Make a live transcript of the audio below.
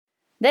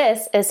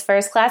This is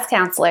First Class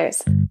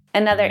Counselors,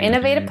 another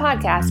innovative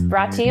podcast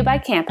brought to you by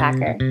Camp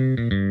Hacker.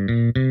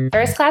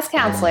 First Class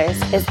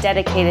Counselors is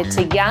dedicated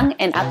to young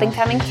and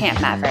up-and-coming camp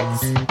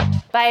mavericks.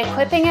 By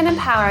equipping and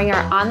empowering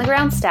our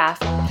on-the-ground staff,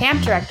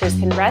 camp directors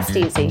can rest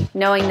easy,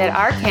 knowing that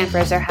our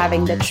campers are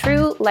having the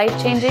true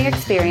life-changing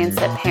experience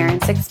that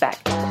parents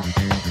expect.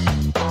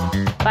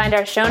 Find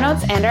our show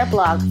notes and our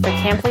blog for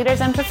camp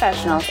leaders and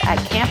professionals at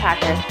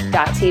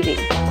camphacker.tv.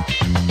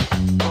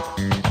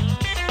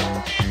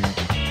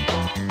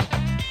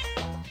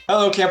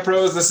 Hello, Camp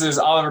Pros. This is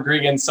Oliver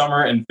Gregan,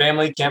 Summer and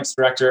Family Camps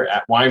Director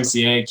at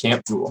YMCA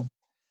Camp Jewel.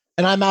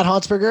 And I'm Matt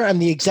Hansberger. I'm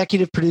the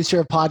executive producer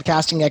of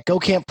podcasting at Go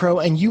Camp Pro,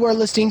 and you are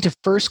listening to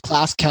First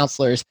Class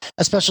Counselors,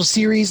 a special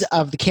series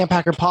of the Camp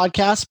Hacker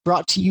podcast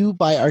brought to you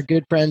by our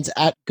good friends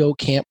at Go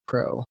Camp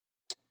Pro.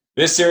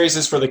 This series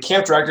is for the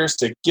camp directors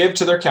to give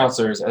to their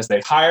counselors as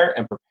they hire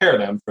and prepare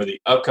them for the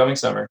upcoming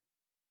summer.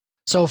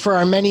 So for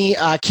our many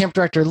camp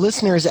director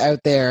listeners out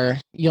there,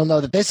 you'll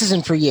know that this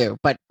isn't for you,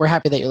 but we're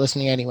happy that you're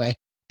listening anyway.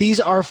 These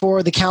are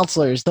for the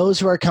counselors, those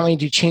who are coming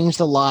to change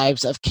the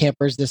lives of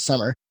campers this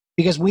summer,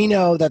 because we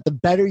know that the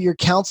better your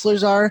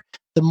counselors are,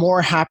 the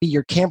more happy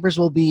your campers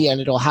will be,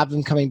 and it'll have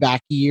them coming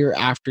back year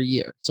after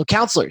year. So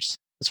counselors,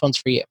 this one's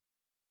for you.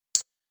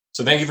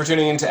 So thank you for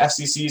tuning into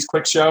FCC's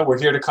Quick Show. We're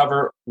here to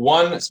cover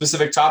one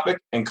specific topic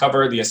and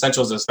cover the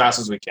essentials as fast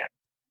as we can.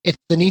 It's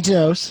the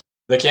need-to-knows,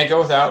 the can't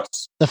go without,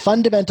 the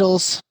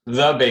fundamentals,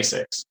 the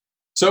basics.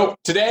 So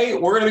today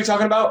we're going to be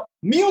talking about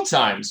meal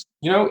times.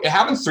 You know, it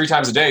happens 3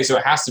 times a day, so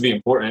it has to be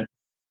important.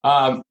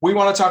 We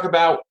want to talk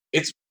about,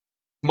 it's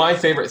my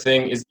favorite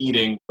thing is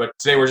eating, but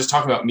today we're just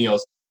talking about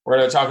meals. We're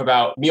going to talk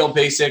about meal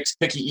basics,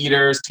 picky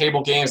eaters,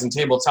 table games and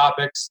table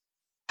topics,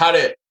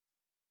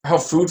 how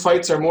food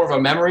fights are more of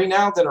a memory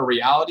now than a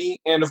reality,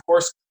 and of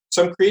course,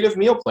 some creative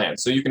meal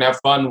plans so you can have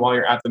fun while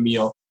you're at the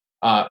meal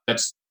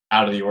that's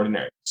out of the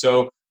ordinary.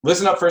 So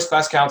listen up, First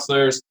Class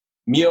Counselors.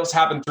 Meals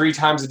happen 3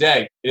 times a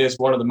day. It is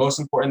one of the most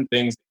important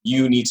things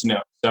you need to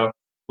know. So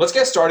let's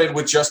get started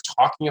with just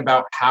talking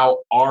about how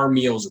our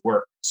meals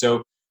work.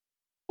 So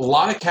a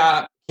lot of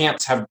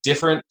camps have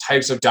different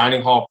types of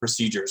dining hall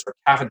procedures or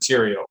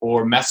cafeteria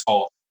or mess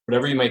hall,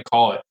 whatever you may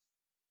call it.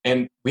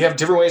 And we have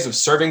different ways of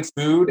serving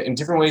food and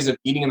different ways of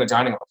eating in the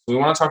dining hall. So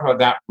we want to talk about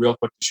that real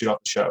quick to shoot off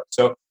the show.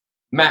 So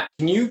Matt,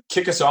 can you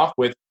kick us off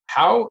with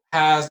how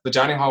has the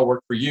dining hall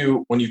worked for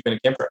you when you've been a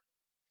camper?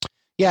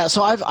 Yeah,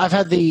 so I've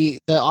had the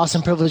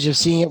awesome privilege of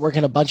seeing it work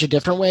in a bunch of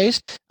different ways.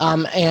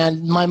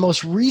 And my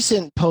most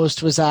recent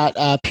post was at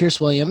Pierce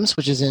Williams,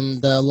 which is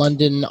in the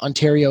London,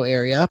 Ontario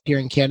area here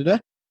in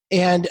Canada.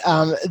 And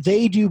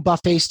they do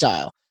buffet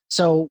style.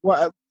 So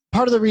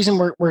part of the reason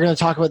we're going to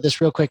talk about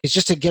this real quick is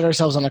just to get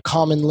ourselves on a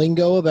common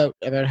lingo about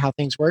how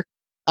things work.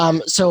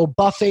 So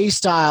buffet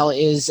style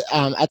is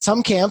at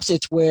some camps,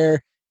 it's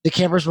where the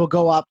campers will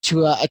go up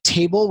to a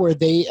table where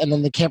and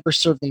then the campers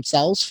serve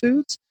themselves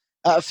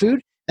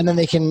food. And then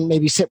they can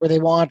maybe sit where they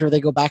want or they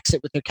go back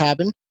sit with their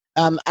cabin.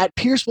 At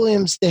Pierce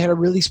Williams, they had a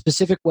really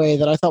specific way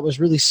that I thought was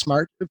really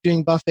smart of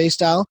doing buffet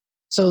style.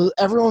 So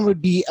everyone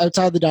would be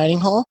outside the dining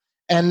hall,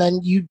 and then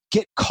you'd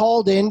get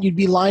called in. You'd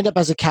be lined up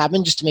as a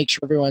cabin just to make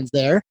sure everyone's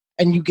there.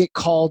 And you get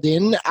called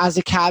in as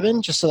a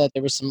cabin just so that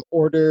there was some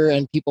order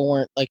and people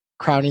weren't like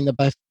crowding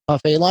the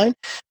buffet line.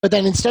 But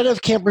then instead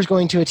of campers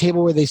going to a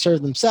table where they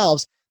serve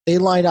themselves, they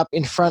lined up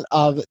in front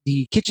of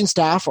the kitchen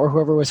staff or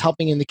whoever was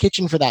helping in the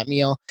kitchen for that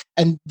meal,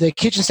 and the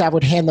kitchen staff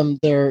would hand them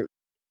their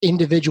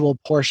individual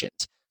portions.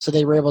 So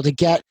they were able to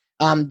get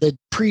the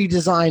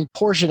pre-designed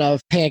portion of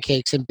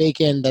pancakes and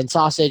bacon, then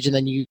sausage, and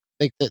then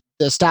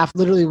the staff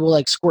literally will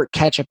like squirt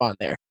ketchup on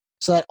there,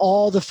 so that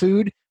all the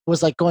food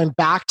was like going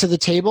back to the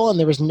table, and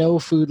there was no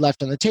food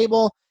left on the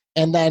table.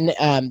 And then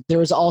there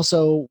was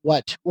also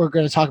what we're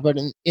going to talk about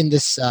in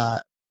this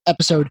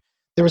episode.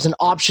 There was an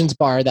options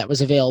bar that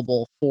was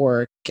available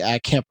for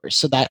campers,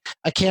 so that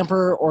a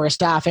camper or a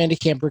staff and a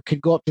camper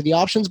could go up to the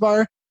options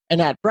bar, and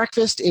at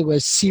breakfast it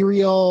was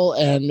cereal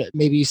and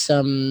maybe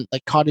some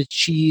like cottage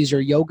cheese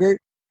or yogurt,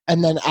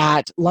 and then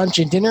at lunch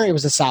and dinner it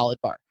was a salad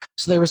bar.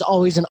 So there was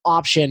always an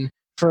option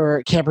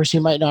for campers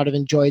who might not have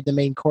enjoyed the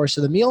main course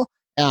of the meal,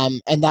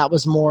 and that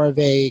was more of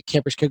a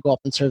campers could go up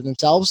and serve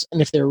themselves, and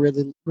if they were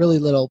really, really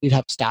little, we'd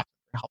have staff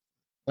help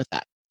with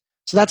that.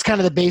 So that's kind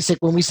of the basic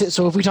when we sit.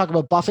 So if we talk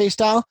about buffet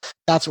style,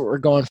 that's what we're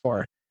going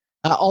for.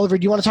 Oliver,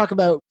 do you want to talk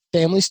about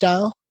family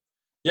style?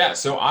 Yeah,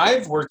 so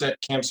I've worked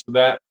at camps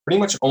that pretty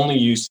much only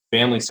use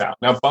family style.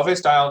 Now, buffet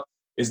style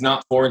is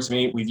not foreign to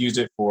me. We've used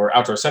it for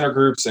outdoor center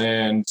groups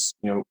and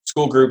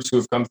school groups who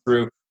have come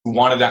through who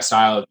wanted that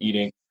style of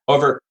eating.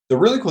 However, the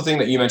really cool thing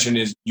that you mentioned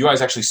is you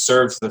guys actually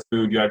served the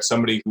food. You had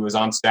somebody who was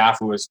on staff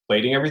who was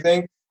plating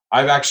everything.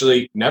 I've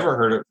actually never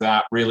heard of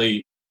that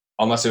really,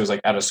 unless it was like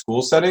at a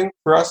school setting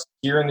for us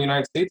here in the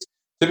United States.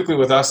 Typically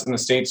with us in the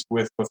States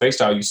with buffet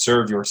style, you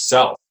serve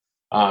yourself.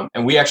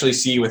 And we actually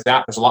see with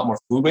that, there's a lot more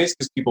food waste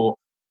because people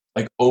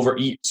like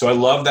overeat. So I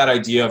love that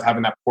idea of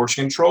having that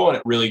portion control, and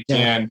it really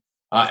can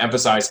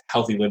emphasize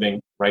healthy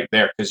living right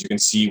there because you can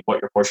see what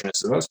your portion is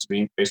supposed to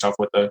be based off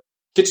what the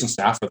kitchen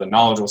staff or the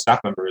knowledgeable staff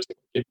member is able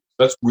to give you.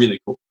 That's really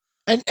cool.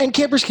 And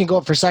campers can go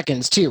up for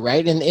seconds too,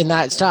 right? In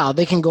that style,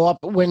 they can go up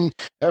when,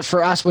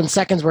 for us, when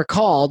seconds were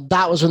called,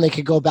 that was when they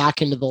could go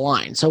back into the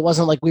line. So it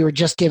wasn't like we were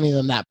just giving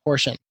them that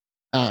portion.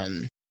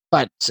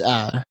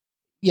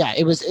 Yeah,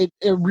 it was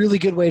a really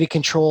good way to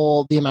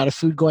control the amount of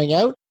food going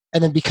out.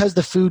 And then because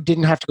the food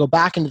didn't have to go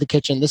back into the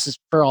kitchen, this is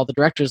for all the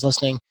directors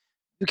listening,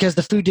 because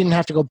the food didn't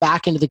have to go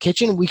back into the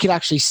kitchen, we could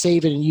actually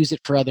save it and use it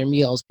for other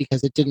meals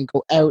because it didn't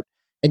go out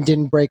and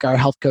didn't break our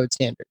health code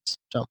standards.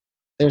 So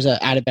there's an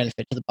added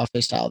benefit to the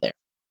buffet style there.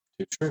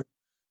 True.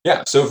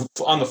 Yeah. So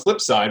on the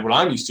flip side, what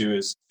I'm used to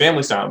is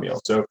family style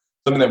meal. So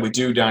something that we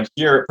do down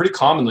here pretty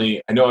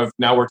commonly, I know I've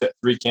now worked at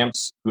 3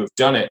 camps who have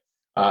done it,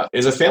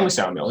 is a family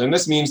style meal. And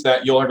this means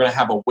that you're going to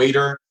have a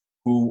waiter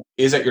who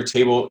is at your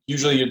table.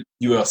 Usually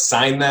you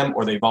assign them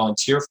or they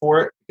volunteer for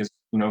it because,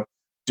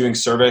 doing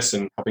service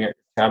and helping at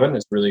your cabin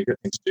is really a good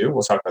thing to do.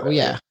 We'll talk about that.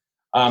 Yeah.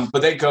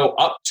 But they go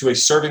up to a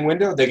serving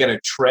window. They get a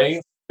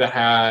tray that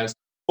has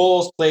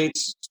bowls,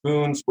 plates,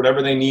 spoons,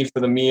 whatever they need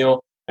for the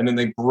meal. And then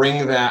they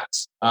bring that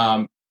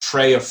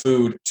tray of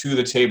food to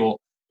the table.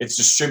 It's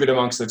distributed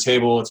amongst the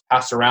table. It's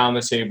passed around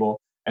the table.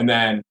 And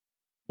then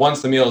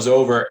once the meal is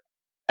over,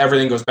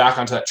 everything goes back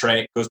onto that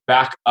tray, goes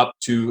back up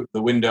to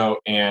the window,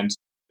 and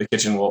the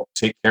kitchen will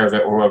take care of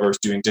it, or whoever's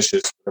doing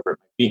dishes, whatever it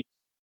might be.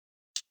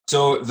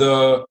 So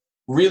the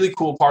really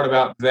cool part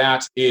about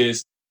that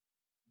is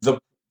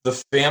the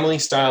family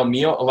style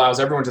meal allows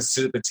everyone to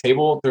sit at the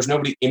table. There's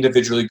nobody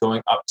individually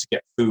going up to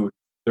get food.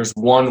 There's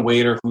one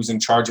waiter who's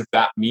in charge of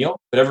that meal,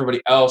 but everybody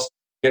else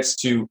gets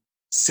to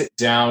sit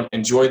down,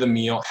 enjoy the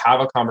meal, have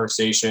a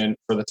conversation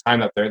for the time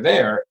that they're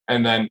there,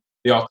 and then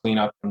they all clean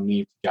up and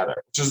leave together,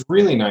 which is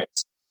really nice.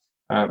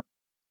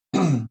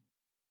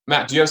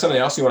 Matt, do you have something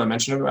else you want to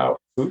mention about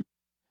food?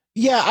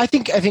 Yeah, I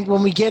think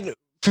when we get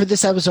for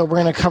this episode,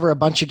 we're going to cover a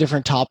bunch of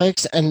different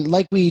topics, and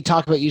like we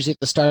talk about usually at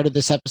the start of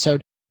this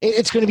episode,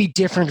 it's going to be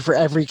different for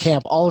every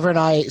camp. Oliver and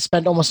I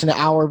spent almost an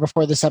hour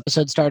before this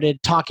episode started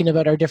talking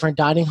about our different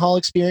dining hall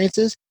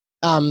experiences.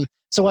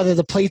 So whether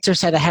the plates are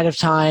set ahead of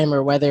time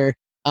or whether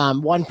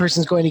one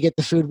person's going to get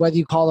the food, whether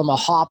you call them a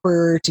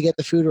hopper to get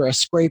the food or a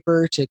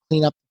scraper to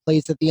clean up the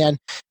plates at the end,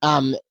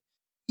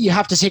 you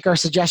have to take our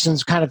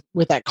suggestions kind of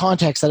with that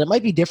context that it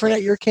might be different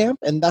at your camp,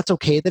 and that's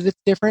okay that it's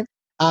different.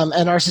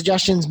 And our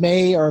suggestions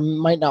may or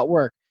might not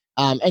work.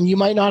 And you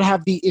might not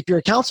have if you're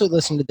a counselor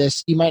listening to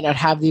this, you might not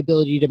have the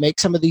ability to make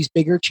some of these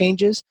bigger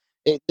changes.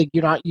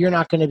 You're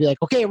not going to be like,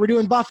 okay, we're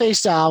doing buffet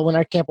style when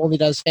our camp only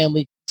does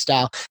family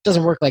style. It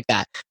doesn't work like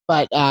that.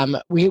 But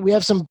we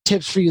have some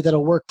tips for you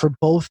that'll work for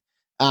both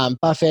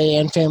buffet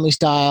and family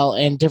style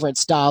and different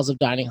styles of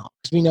dining hall.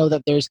 Because we know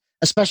that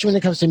especially when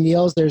it comes to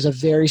meals, there's a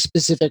very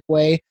specific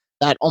way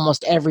that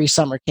almost every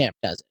summer camp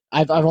does it.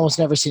 I've almost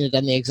never seen it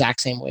done the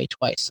exact same way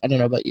twice. I don't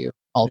know about you,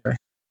 Oliver.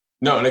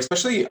 No, and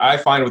especially I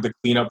find with the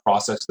cleanup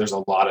process, there's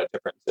a lot of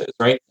differences,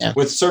 right? Yeah.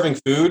 With serving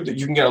food,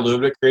 you can get a little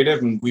bit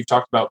creative, and we've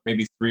talked about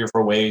maybe 3 or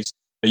 4 ways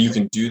that you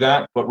can do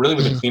that. But really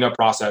with the cleanup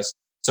process,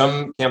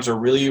 some camps are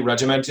really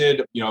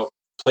regimented,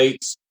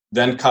 plates,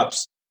 then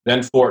cups,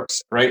 then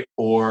forks, right?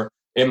 Or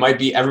it might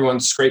be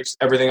everyone scrapes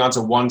everything onto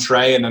one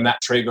tray, and then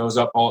that tray goes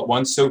up all at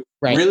once. So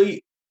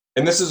really,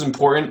 and this is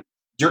important,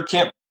 your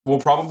camp will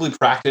probably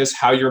practice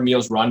how your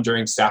meals run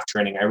during staff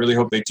training. I really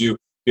hope they do,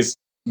 because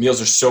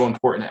meals are so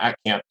important at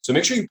camp. So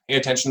make sure you pay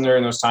attention there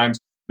in those times.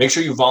 Make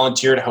sure you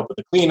volunteer to help with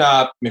the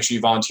cleanup. Make sure you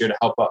volunteer to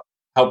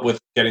help with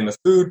getting the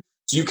food,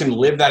 so you can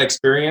live that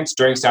experience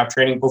during staff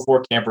training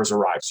before campers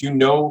arrive. So you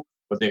know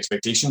what the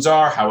expectations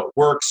are, how it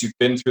works. You've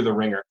been through the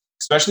ringer,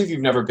 especially if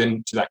you've never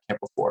been to that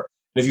camp before.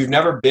 And if you've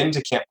never been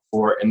to camp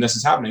before and this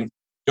is happening,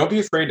 don't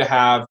be afraid to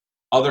have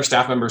other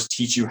staff members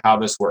teach you how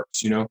this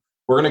works.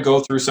 We're going to go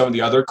through some of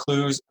the other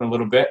clues in a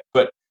little bit,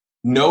 but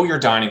know your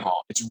dining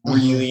hall. It's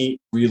really,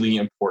 really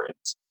important.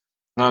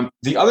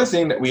 The other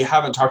thing that we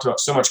haven't talked about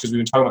so much, because we've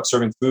been talking about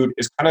serving food,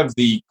 is kind of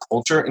the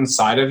culture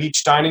inside of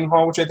each dining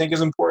hall, which I think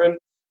is important.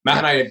 Matt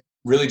and I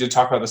really did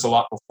talk about this a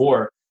lot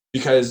before,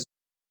 because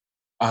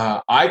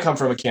I come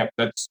from a camp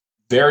that's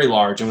very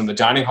large, and when the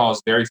dining hall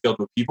is very filled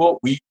with people,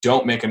 we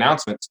don't make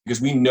announcements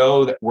because we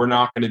know that we're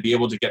not going to be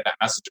able to get that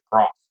message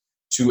across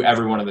to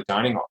everyone in the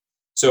dining hall.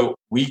 So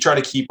we try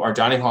to keep our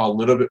dining hall a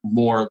little bit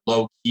more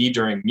low-key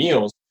during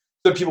meals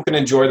so people can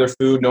enjoy their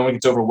food. No one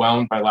gets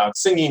overwhelmed by loud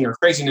singing or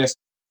craziness.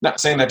 Not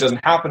saying that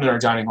doesn't happen in our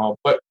dining hall,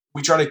 but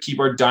we try to keep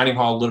our dining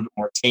hall a little bit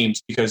more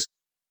tamed, because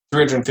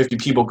 350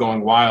 people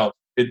going wild,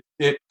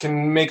 it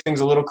can make things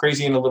a little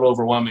crazy and a little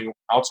overwhelming.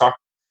 I'll talk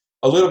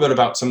a little bit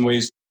about some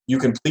ways you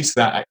can police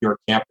that at your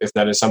camp if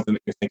that is something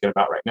that you're thinking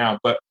about right now.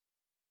 But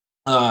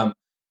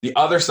the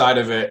other side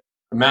of it,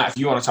 Matt, if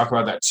you want to talk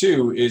about that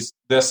too, is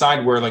the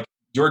side where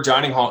your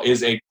dining hall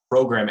is a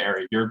program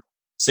area. You're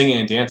singing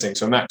and dancing.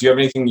 So Matt, do you have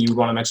anything you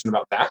want to mention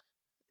about that?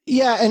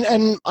 Yeah,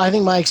 and I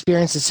think my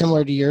experience is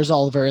similar to yours,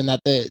 Oliver, in that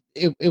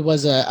it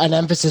was an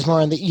emphasis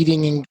more on the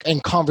eating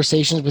and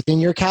conversations within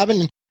your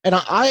cabin. And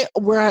I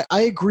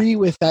agree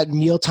with that.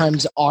 Meal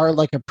times are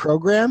like a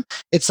program.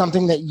 It's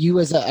something that you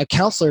as a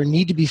counselor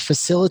need to be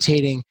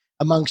facilitating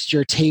amongst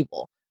your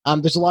table.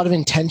 There's a lot of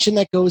intention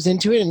that goes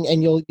into it,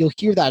 and you'll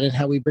hear that in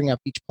how we bring up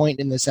each point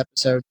in this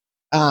episode.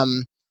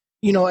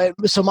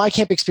 So my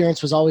camp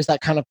experience was always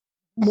that kind of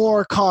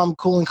more calm,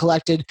 cool, and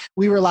collected.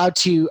 We were allowed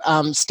to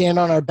stand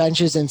on our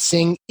benches and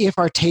sing if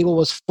our table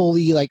was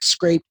fully like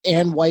scraped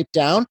and wiped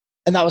down,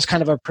 and that was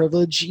kind of a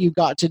privilege you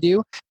got to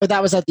do. But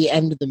that was at the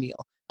end of the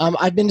meal.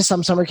 I've been to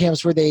some summer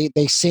camps where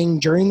they sing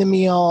during the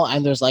meal,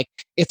 and it's like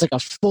a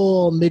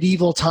full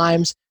medieval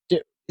times.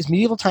 Is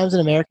medieval times an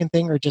American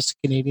thing or just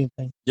a Canadian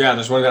thing? Yeah,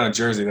 there's one down in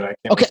Jersey that I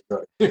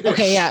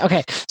can't.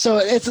 Okay. So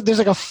there's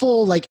like a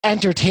full like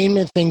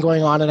entertainment thing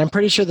going on, and I'm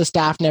pretty sure the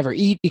staff never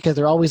eat because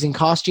they're always in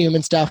costume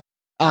and stuff.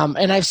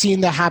 And I've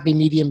seen the happy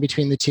medium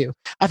between the two.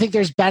 I think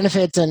there's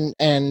benefits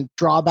and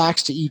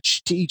drawbacks to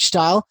each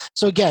style.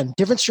 So again,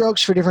 different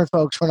strokes for different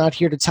folks. We're not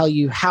here to tell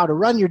you how to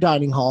run your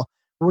dining hall.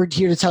 We're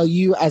here to tell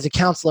you as a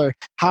counselor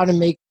how to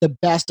make the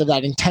best of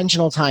that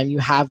intentional time you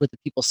have with the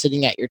people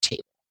sitting at your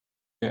table.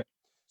 Yeah.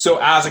 So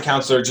as a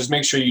counselor, just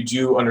make sure you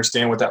do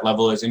understand what that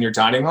level is in your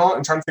dining hall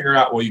and try to figure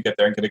out while you get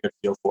there and get a good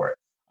feel for it.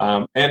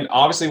 And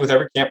obviously with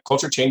every camp,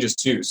 culture changes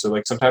too. So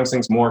like sometimes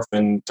things morph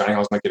and dining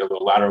halls might get a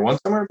little louder one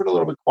summer, but a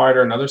little bit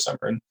quieter another summer.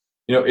 And,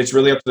 it's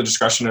really up to the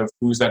discretion of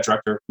who's that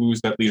director,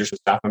 who's that leadership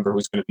staff member,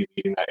 who's going to be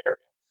leading that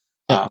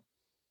area.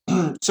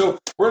 So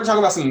we're going to talk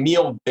about some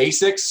meal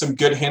basics, some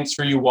good hints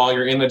for you while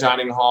you're in the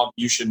dining hall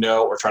you should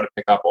know or try to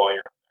pick up while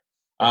you're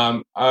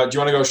there. Do you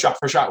want to go shot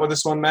for shot with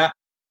this one, Matt?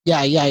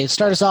 Yeah.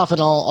 Start us off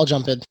and I'll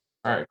jump in.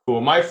 All right,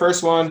 cool. My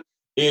first one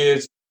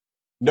is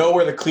know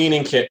where the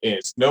cleaning kit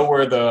is. Know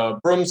where the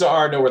brooms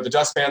are. Know where the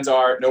dustpans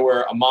are. Know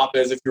where a mop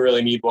is if you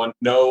really need one.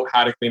 Know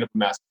how to clean up a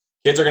mess.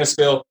 Kids are going to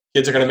spill.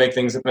 Kids are going to make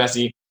things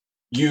messy.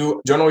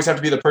 You don't always have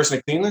to be the person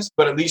to clean this,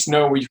 but at least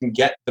know where you can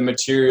get the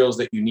materials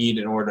that you need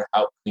in order to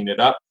help clean it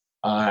up.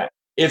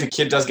 If a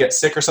kid does get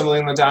sick or something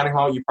in the dining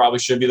hall, you probably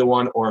should be the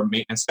one, or a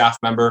maintenance staff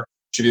member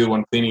should be the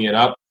one cleaning it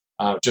up.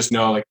 Just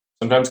know, like,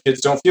 sometimes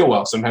kids don't feel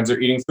well. Sometimes they're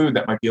eating food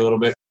that might be a little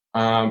bit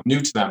new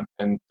to them,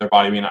 and their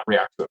body may not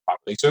react to it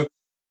properly. So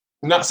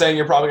I'm not saying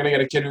you're probably going to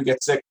get a kid who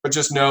gets sick, but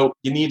just know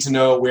you need to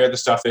know where the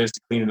stuff is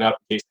to clean it up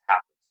in case it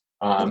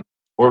happens,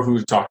 or who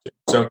to talk to.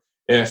 So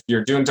if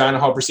you're doing dining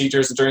hall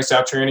procedures during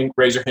staff training,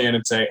 raise your hand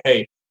and say,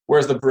 hey,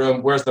 where's the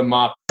broom? Where's the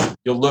mop?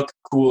 You'll look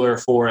cooler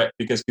for it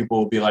because people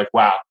will be like,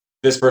 wow,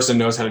 this person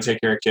knows how to take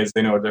care of kids.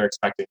 They know what they're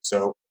expecting.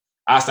 So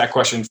ask that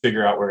question,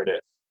 figure out where it is.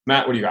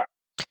 Matt, what do you got?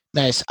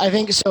 Nice. I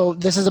think so.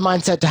 This is a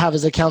mindset to have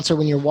as a counselor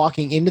when you're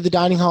walking into the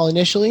dining hall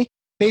initially.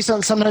 Based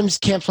on sometimes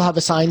camps will have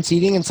assigned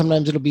seating and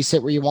sometimes it'll be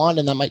sit where you want,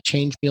 and that might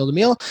change meal to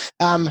meal.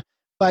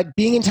 But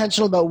being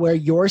intentional about where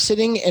you're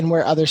sitting and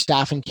where other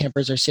staff and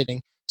campers are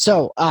sitting.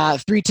 So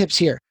 3 tips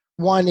here.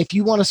 1, if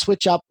you want to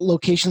switch up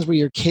locations where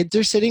your kids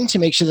are sitting to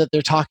make sure that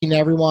they're talking to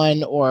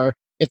everyone, or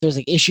if there's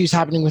like issues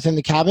happening within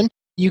the cabin,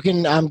 you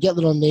can get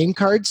little name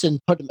cards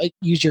and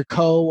use your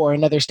co or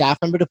another staff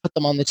member to put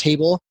them on the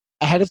table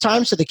ahead of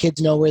time so the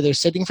kids know where they're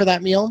sitting for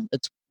that meal.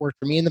 That's worked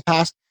for me in the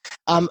past.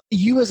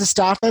 You as a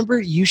staff member,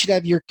 you should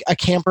have a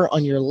camper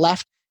on your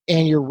left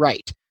and your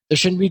right. There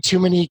shouldn't be too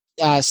many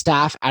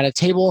staff at a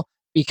table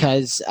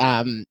because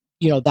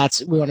we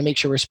want to make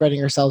sure we're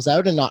spreading ourselves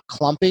out and not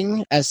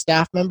clumping as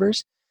staff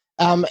members.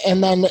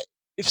 And then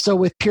so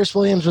with Pierce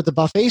Williams with the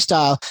buffet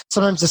style,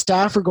 sometimes the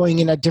staff are going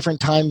in at different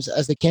times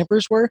as the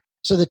campers were.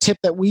 So the tip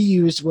that we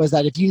used was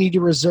that if you need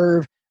to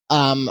reserve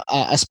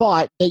a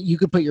spot, that you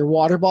could put your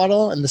water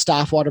bottle, and the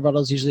staff water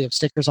bottles usually have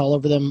stickers all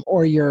over them,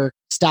 or your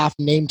staff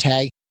name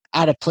tag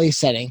at a place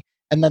setting.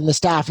 And then the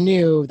staff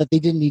knew that they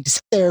didn't need to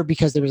sit there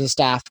because there was a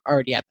staff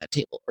already at that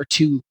table or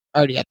 2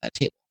 already at that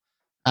table.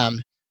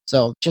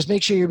 So just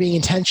make sure you're being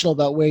intentional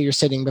about where you're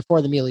sitting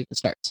before the meal even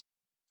starts.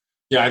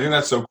 Yeah, I think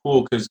that's so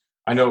cool because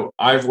I know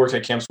I've worked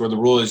at camps where the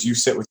rule is you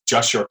sit with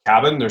just your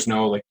cabin. There's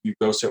no, like, you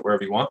go sit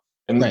wherever you want.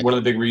 And One of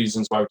the big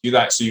reasons why we do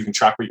that is so you can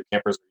track what your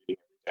campers are eating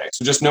every day.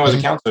 So just know as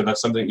a counselor,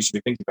 that's something you should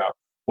be thinking about.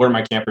 What are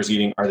my campers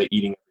eating? Are they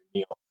eating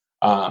every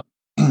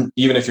meal?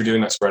 Even if you're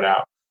doing that spread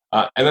out.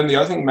 And then the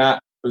other thing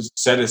Matt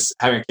said is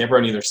having a camper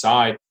on either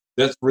side.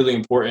 That's really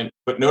important.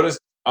 But notice,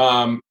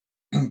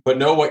 but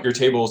know what your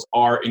tables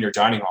are in your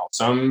dining hall.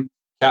 Some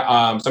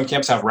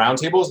camps have round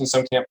tables and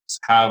some camps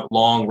have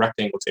long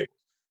rectangle tables.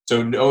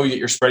 So know that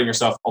you're spreading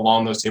yourself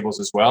along those tables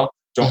as well.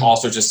 Don't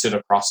also just sit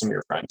across from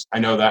your friends. I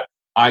know that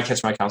I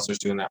catch my counselors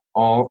doing that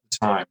all the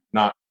time.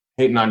 Not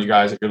hating on you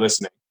guys if you're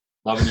listening.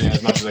 Loving you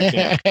as much as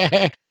I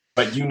can.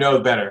 But you know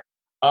better.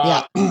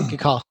 Yeah, good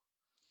call.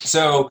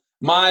 So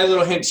my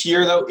little hint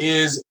here, though,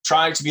 is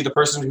try to be the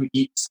person who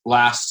eats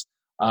last.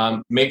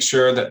 Make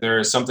sure that there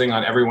is something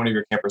on every one of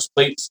your campers'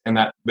 plates and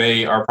that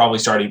they are probably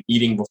starting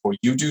eating before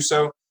you do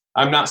so.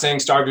 I'm not saying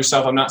starve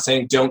yourself. I'm not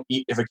saying don't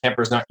eat if a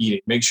camper is not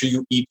eating. Make sure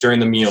you eat during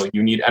the meal.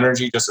 You need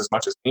energy just as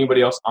much as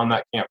anybody else on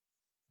that camp.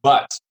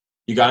 But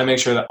you got to make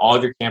sure that all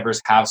of your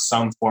campers have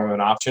some form of an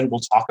option.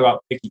 We'll talk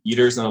about picky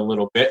eaters in a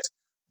little bit,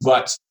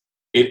 but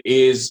it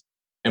is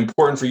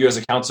important for you as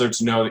a counselor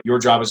to know that your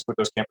job is to put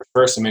those campers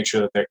first and make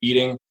sure that they're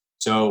eating.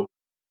 So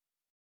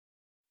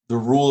the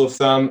rule of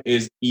thumb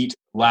is eat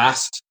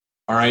last,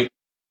 all right?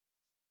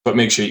 But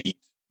make sure you eat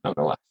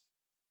nonetheless.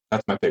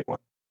 That's my big one.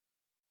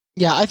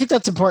 Yeah, I think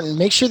that's important.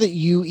 Make sure that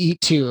you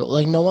eat too.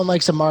 Like, no one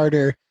likes a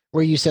martyr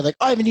where you say, like,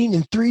 I haven't eaten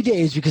in 3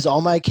 days because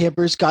all my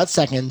campers got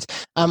seconds.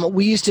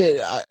 We used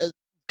to,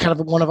 kind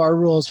of one of our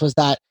rules was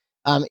that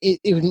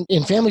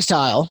in family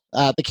style,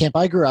 the camp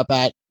I grew up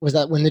at, was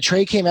that when the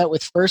tray came out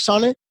with first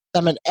on it,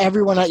 that meant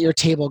everyone at your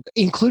table,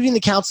 including the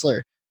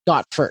counselor,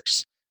 got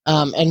first.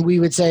 And we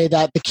would say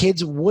that the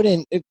kids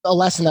wouldn't, a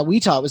lesson that we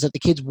taught was that the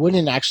kids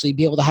wouldn't actually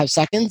be able to have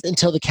seconds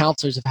until the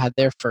counselors have had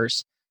their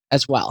first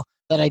as well.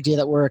 That idea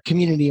that we're a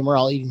community and we're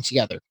all eating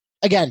together.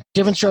 Again,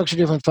 different strokes for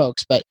different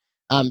folks, but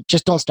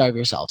just don't starve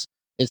yourselves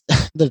is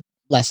the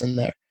lesson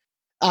there.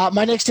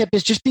 My next tip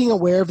is just being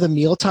aware of the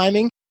meal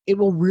timing. It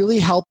will really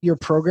help your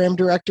program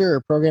director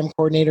or program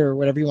coordinator or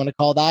whatever you want to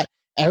call that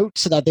out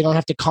so that they don't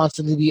have to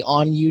constantly be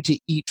on you to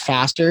eat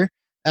faster,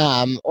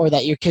 or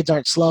that your kids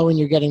aren't slow and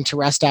you're getting to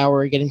rest hour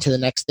or getting to the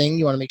next thing.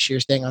 You want to make sure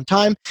you're staying on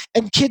time.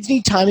 And kids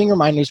need timing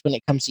reminders when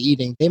it comes to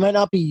eating. They might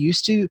not be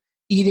used to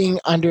eating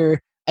under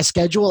a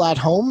schedule at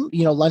home.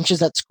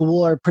 Lunches at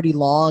school are pretty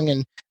long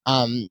and,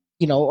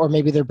 or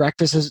maybe their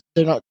breakfast is,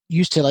 they're not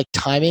used to like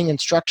timing and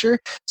structure.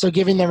 So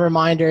giving them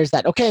reminders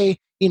that, okay,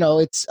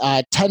 it's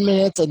 10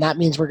 minutes and that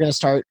means we're going to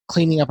start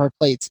cleaning up our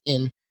plates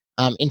in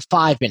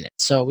 5 minutes.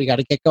 So we got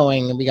to get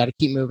going and we got to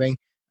keep moving.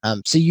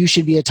 So you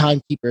should be a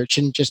timekeeper. It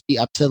shouldn't just be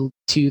up to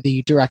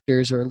the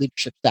directors or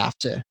leadership staff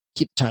to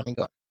keep the timing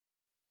going.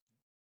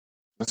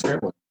 That's a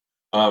great one.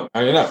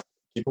 I know.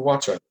 Keep a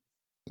watch on it.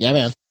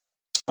 Yeah,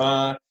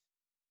 man.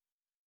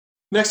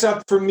 Next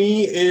up for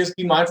me is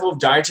be mindful of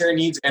dietary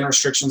needs and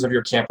restrictions of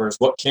your campers.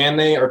 What can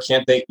they or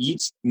can't they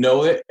eat?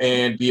 Know it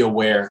and be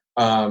aware.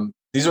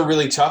 These are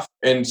really tough,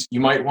 and you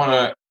might want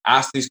to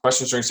ask these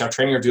questions during staff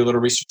training or do a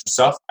little research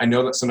yourself. I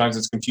know that sometimes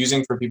it's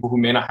confusing for people who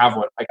may not have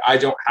one. Like, I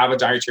don't have a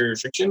dietary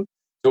restriction,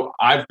 so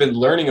I've been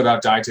learning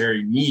about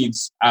dietary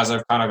needs as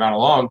I've kind of gone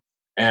along,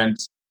 and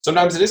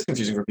sometimes it is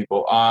confusing for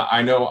people.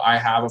 I know I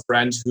have a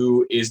friend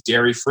who is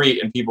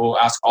dairy-free, and people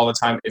ask all the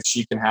time if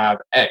she can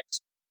have eggs.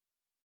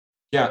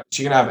 Yeah,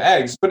 she can have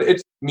eggs, but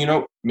it's,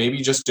 maybe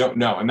you just don't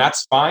know. And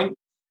that's fine.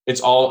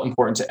 It's all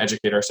important to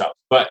educate ourselves.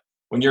 But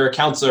when you're a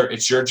counselor,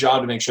 it's your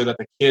job to make sure that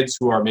the kids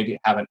who are maybe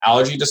have an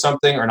allergy to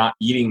something are not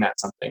eating that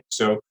something.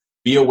 So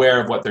be aware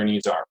of what their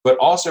needs are. But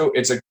also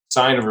it's a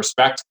sign of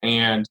respect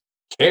and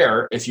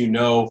care if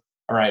all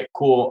right,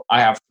 cool, I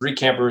have 3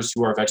 campers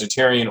who are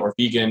vegetarian or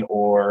vegan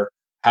or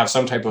have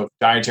some type of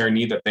dietary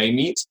need that they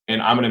meet,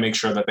 and I'm going to make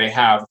sure that they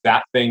have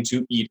that thing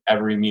to eat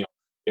every meal.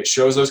 It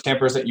shows those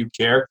campers that you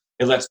care.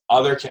 It lets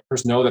other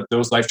campers know that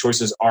those life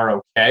choices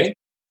are okay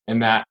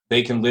and that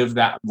they can live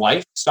that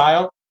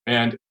lifestyle,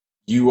 and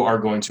you are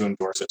going to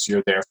endorse it. So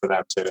you're there for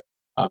them to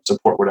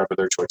support whatever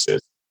their choice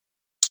is.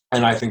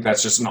 And I think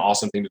that's just an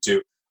awesome thing to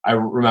do. I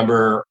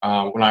remember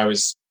when I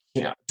was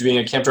doing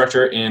a camp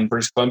director in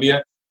British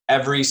Columbia,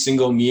 every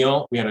single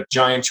meal, we had a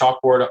giant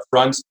chalkboard up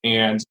front,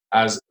 and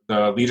as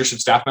the leadership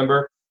staff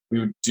member, we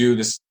would do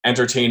this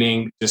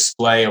entertaining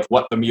display of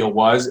what the meal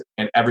was,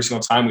 and every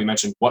single time we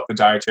mentioned what the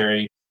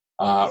dietary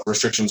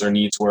restrictions or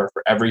needs were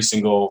for every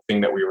single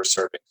thing that we were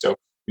serving. So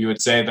we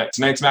would say that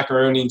tonight's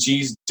macaroni and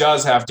cheese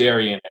does have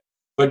dairy in it,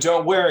 but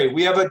don't worry,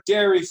 we have a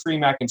dairy-free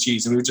mac and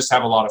cheese, and we would just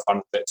have a lot of fun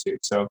with it too.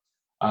 So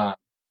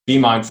be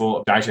mindful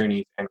of dietary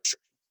needs and restrictions.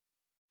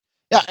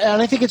 Yeah,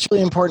 and I think it's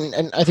really important,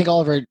 and I think,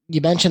 Oliver,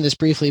 you mentioned this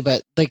briefly,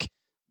 but like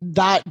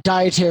that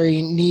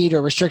dietary need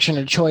or restriction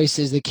or choice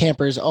is the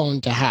camper's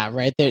own to have,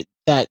 right?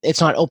 That it's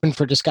not open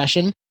for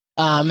discussion.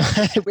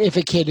 If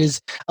a kid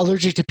is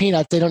allergic to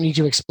peanuts, they don't need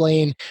to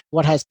explain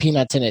what has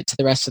peanuts in it to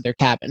the rest of their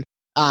cabin.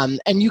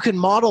 And you can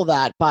model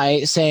that by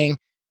saying,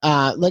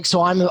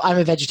 so I'm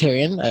a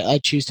vegetarian. I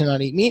choose to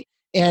not eat meat.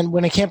 And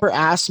when a camper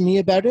asks me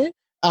about it,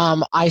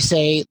 I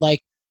say,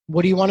 like,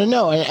 what do you want to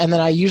know? And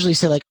then I usually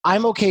say, like,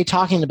 I'm okay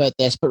talking about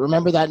this, but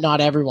remember that not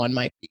everyone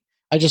might be.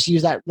 I just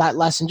use that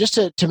lesson just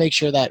to make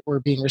sure that we're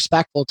being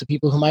respectful to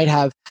people who might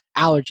have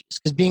allergies.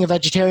 Because being a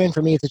vegetarian,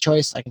 for me, it's a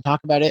choice. I can talk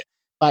about it.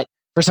 But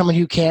for someone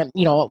who can't,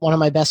 one of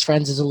my best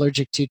friends is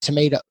allergic to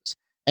tomatoes.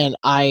 And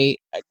I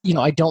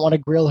don't want to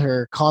grill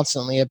her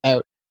constantly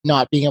about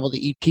not being able to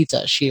eat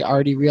pizza. She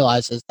already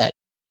realizes that,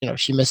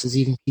 she misses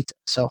eating pizza.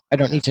 So I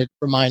don't need to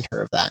remind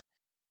her of that.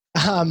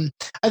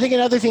 I think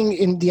another thing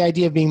in the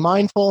idea of being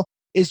mindful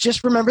is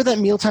just remember that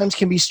mealtimes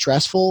can be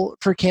stressful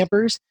for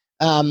campers.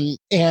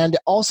 And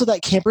also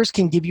that campers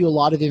can give you a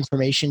lot of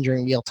information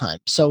during mealtime.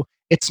 So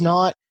it's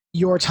not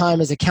your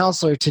time as a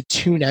counselor to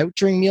tune out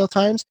during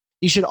mealtimes.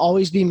 You should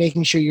always be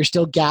making sure you're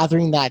still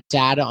gathering that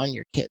data on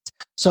your kids.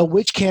 So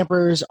which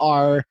campers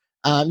are,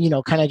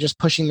 kind of just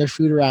pushing their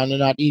food around and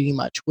not eating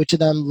much? Which of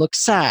them look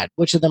sad?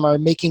 Which of them are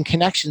making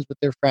connections with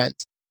their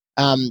friends?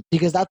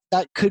 Because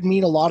that could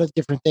mean a lot of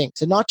different things,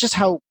 and not just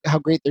how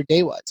great their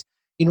day was.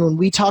 When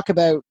we talk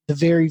about the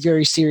very,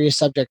 very serious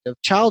subject of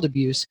child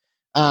abuse,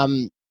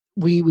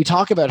 we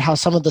talk about how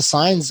some of the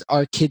signs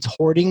are kids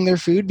hoarding their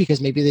food because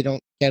maybe they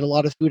don't get a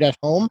lot of food at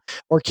home,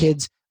 or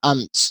kids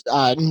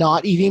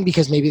not eating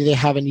because maybe they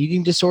have an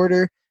eating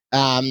disorder,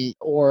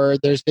 or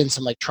there's been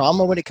some like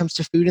trauma when it comes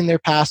to food in their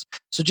past.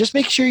 So just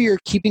make sure you're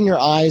keeping your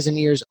eyes and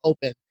ears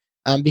open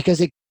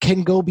because it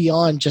can go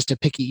beyond just a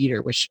picky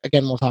eater, which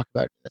again we'll talk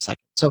about in a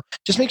second. So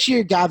just make sure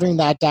you're gathering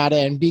that data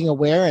and being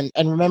aware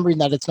and remembering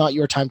that it's not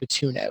your time to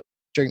tune out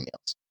during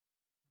meals.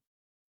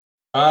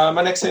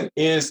 My next tip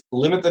is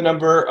limit the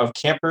number of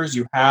campers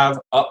you have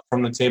up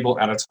from the table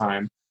at a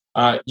time.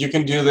 You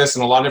can do this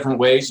in a lot of different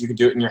ways. You can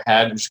do it in your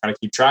head and just kind of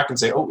keep track and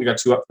say, oh, we got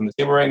 2 up from the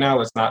table right now.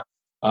 Let's not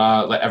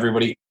let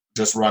everybody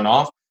just run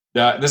off.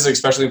 This is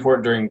especially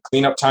important during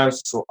cleanup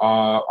times, so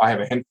I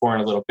have a hint for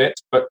in a little bit.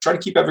 But try to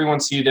keep everyone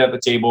seated at the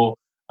table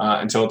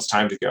until it's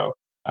time to go.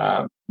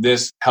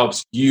 This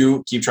helps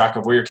you keep track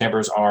of where your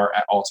campers are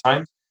at all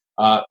times.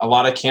 A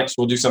lot of camps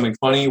will do something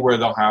funny where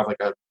they'll have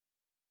like a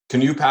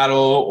canoe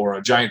paddle or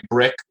a giant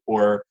brick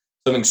or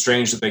something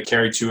strange that they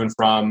carry to and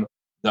from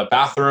the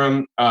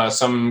bathroom.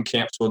 Some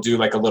camps will do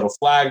like a little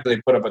flag that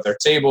they put up at their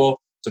table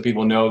so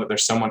people know that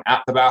there's someone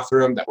at the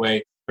bathroom. That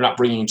way they're not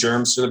bringing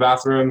germs to the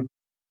bathroom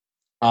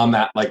on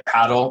that like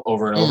paddle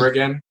over and over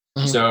again.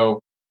 Mm-hmm.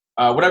 So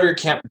whatever your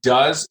camp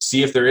does,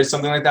 see if there is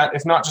something like that.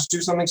 If not, just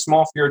do something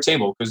small for your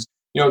table, because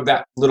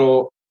that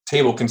little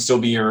table can still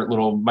be your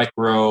little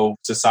micro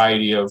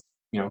society of,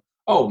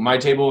 oh, my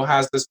table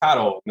has this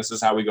paddle. This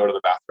is how we go to the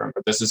bathroom,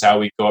 or this is how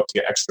we go up to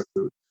get extra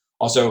food.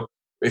 Also,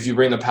 if you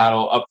bring the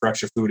paddle up for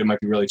extra food, it might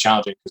be really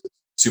challenging because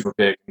it's super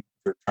big and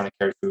you're trying to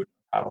carry food in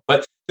the paddle.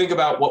 But think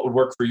about what would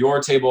work for your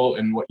table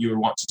and what you would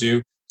want to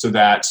do so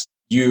that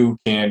you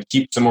can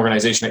keep some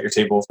organization at your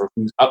table for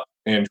who's up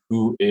and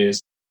who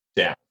is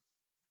down.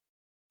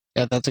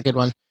 Yeah, that's a good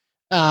one.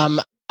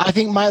 I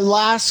think my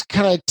last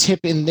kind of tip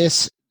in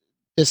this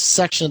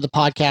section of the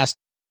podcast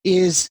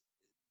is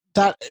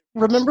that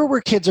remember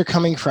where kids are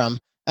coming from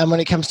when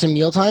it comes to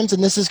meal times.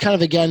 And this is kind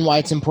of, again, why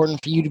it's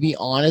important for you to be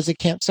on as a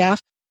camp staff,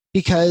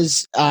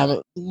 because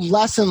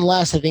less and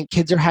less, I think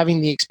kids are having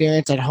the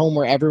experience at home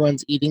where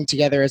everyone's eating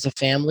together as a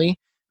family,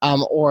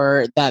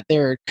 or that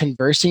they're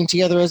conversing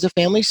together as a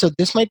family. So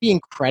this might be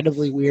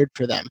incredibly weird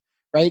for them,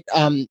 right?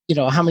 How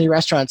many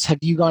restaurants have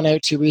you gone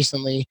out to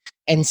recently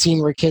and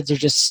seen where kids are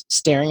just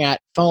staring at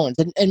phones?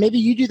 And maybe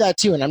you do that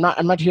too. And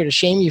I'm not here to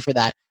shame you for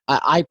that.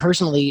 I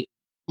personally,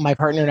 my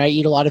partner and I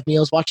eat a lot of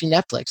meals watching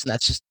Netflix, and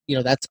that's just,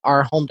 that's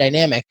our home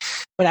dynamic.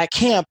 But at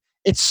camp,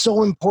 it's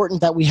so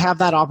important that we have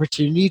that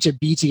opportunity to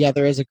be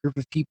together as a group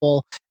of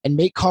people and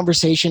make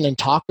conversation and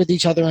talk with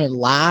each other and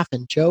laugh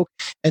and joke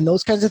and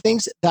those kinds of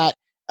things that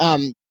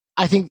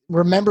I think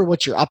remember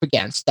what you're up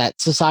against,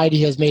 that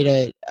society has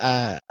made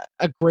a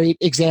great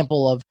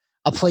example of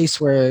a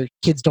place where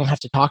kids don't have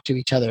to talk to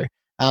each other.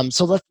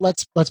 So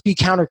let's be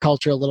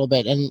counterculture a little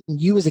bit. And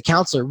you as a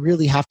counselor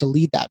really have to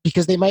lead that,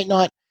 because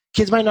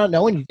kids might not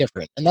know any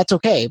different, and that's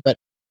okay. But,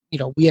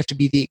 we have to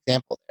be the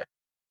example there.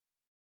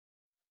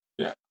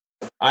 Yeah.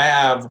 I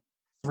have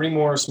 3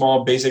 more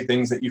small basic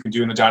things that you can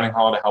do in the dining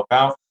hall to help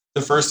out.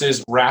 The first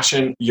is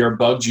ration your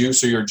bug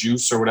juice or your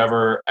juice or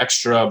whatever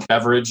extra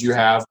beverage you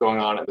have going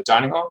on at the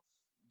dining hall.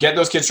 Get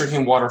those kids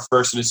drinking water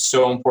first. It is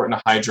so important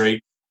to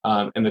hydrate,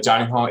 and the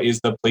dining hall is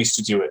the place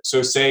to do it.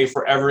 So say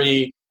for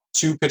every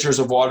 2 pitchers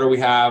of water we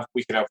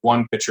could have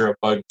 1 pitcher of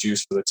bug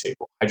juice for the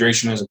table.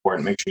 Hydration is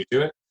important. Make sure you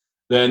do it.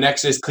 The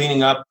next is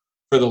cleaning up.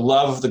 For the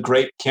love of the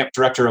great camp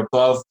director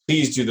above,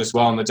 please do this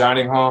well in the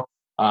dining hall.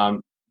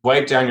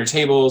 Wipe down your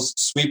tables,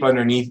 sweep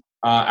underneath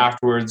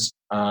afterwards.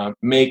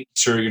 Make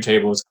sure your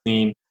table is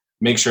clean.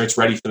 Make sure it's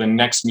ready for the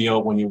next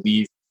meal when you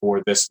leave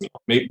for this meal.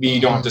 Maybe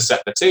you don't have to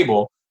set the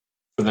table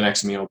for the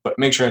next meal, but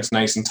make sure it's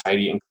nice and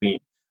tidy and clean.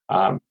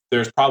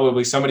 There's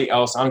probably somebody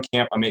else on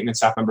camp, a maintenance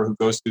staff member, who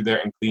goes through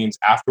there and cleans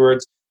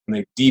afterwards, and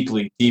they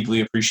deeply,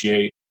 deeply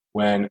appreciate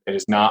when it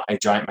is not a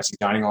giant, messy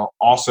dining hall.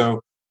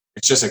 Also,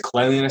 it's just a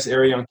cleanliness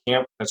area on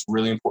camp that's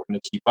really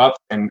important to keep up.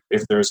 And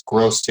if there's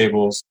gross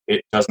tables,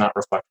 it does not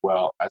reflect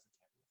well as a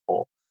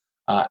whole.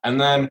 And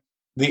then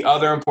the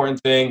other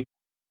important thing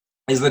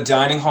is the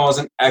dining hall is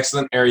an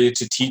excellent area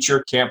to teach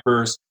your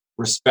campers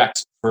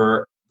respect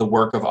for the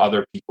work of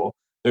other people.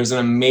 There's an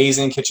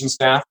amazing kitchen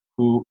staff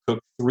who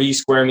cook 3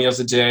 square meals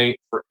a day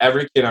for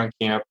every kid on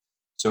camp.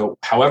 So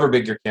however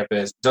big your camp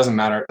is, it doesn't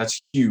matter. That's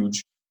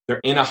huge.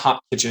 They're in a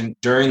hot kitchen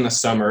during the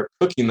summer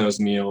cooking those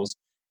meals.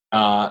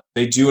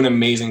 They do an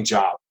amazing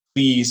job.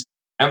 Please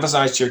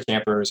emphasize to your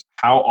campers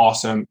how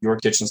awesome your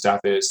kitchen staff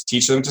is.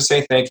 Teach them to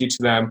say thank you to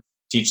them.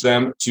 Teach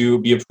them to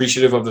be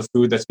appreciative of the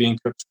food that's being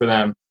cooked for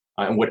them,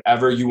 and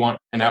whatever you want,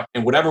 and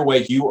in whatever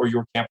way you or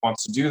your camp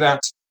wants to do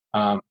that,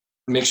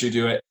 make sure you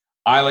do it.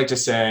 I like to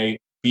say,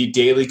 be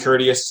daily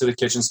courteous to the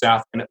kitchen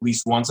staff, and at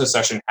least once a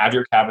session, have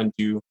your cabin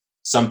do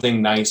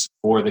something nice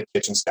for the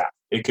kitchen staff.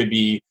 It could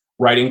be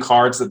writing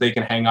cards that they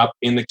can hang up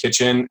in the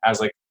kitchen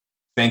as like,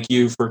 thank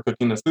you for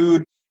cooking the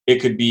food. It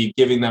could be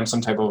giving them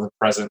some type of a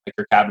present, like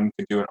your cabin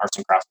could do an arts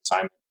and crafts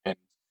assignment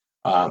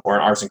or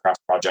an arts and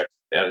crafts project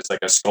that is like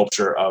a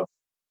sculpture of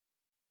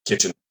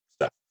kitchen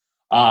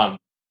stuff,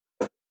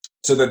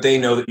 so that they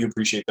know that you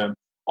appreciate them.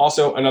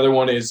 Also, another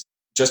one is,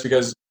 just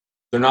because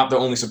they're not the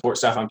only support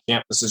staff on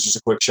camp, this is just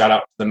a quick shout out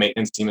to the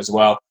maintenance team as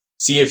well.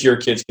 See if your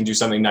kids can do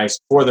something nice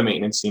for the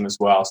maintenance team as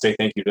well. Say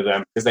thank you to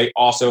them, because they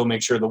also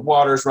make sure the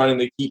water's running,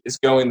 the heat is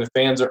going, the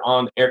fans are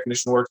on, the air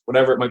conditioning works,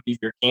 whatever it might be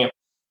for your camp.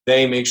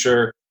 They make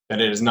sure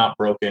that it is not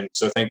broken.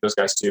 So thank those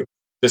guys too.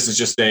 This is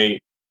just a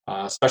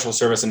special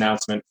service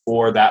announcement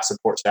for that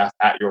support staff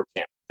at your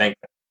camp. Thank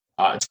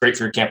them. It's great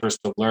for your campers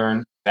to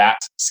learn that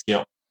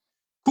skill.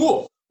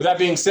 Cool. With that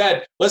being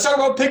said, let's talk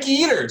about picky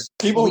eaters.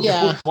 People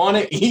who want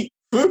to eat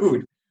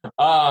food.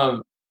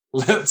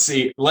 Let's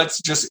see.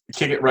 Let's just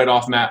kick it right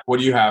off, Matt. What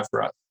do you have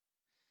for us?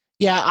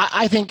 Yeah,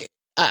 I think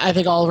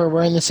Oliver,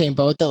 we're in the same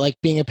boat that like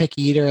being a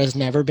picky eater has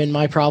never been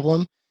my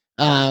problem.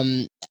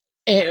 And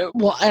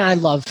I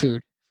love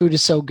food. Food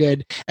is so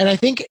good. And I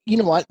think, you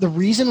know what, the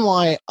reason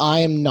why I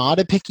am not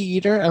a picky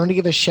eater, I'm going to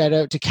give a shout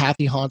out to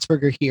Kathy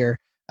Hansberger here.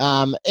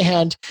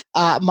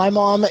 My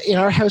mom, in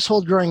our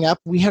household growing up,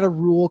 we had a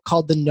rule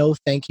called the no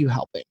thank you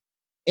helping.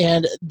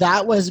 And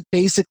that was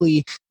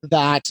basically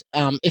that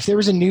if there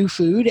was a new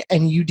food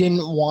and you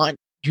didn't want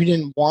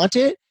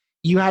it,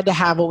 you had to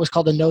have what was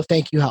called a no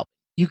thank you helping.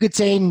 You could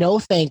say no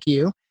thank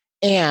you,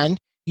 and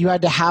you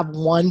had to have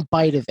one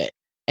bite of it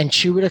and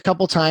chew it a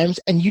couple times,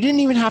 and you didn't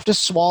even have to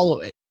swallow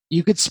it.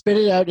 You could spit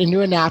it out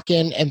into a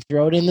napkin and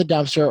throw it in the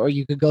dumpster, or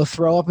you could go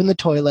throw up in the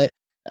toilet.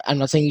 I'm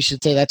not saying you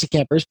should say that to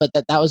campers, but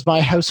that was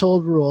my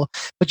household rule.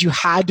 But you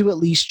had to at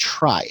least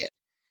try it.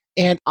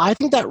 And I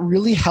think that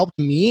really helped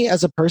me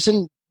as a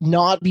person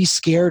not be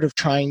scared of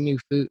trying new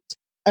foods.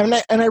 And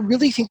I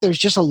really think there's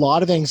just a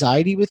lot of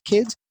anxiety with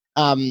kids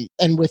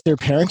and with their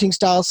parenting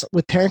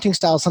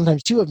styles,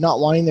 sometimes too, of not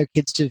wanting their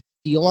kids to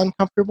feel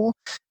uncomfortable,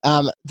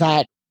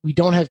 that we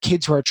don't have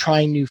kids who are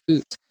trying new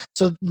foods.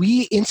 So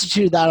we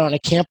instituted that on a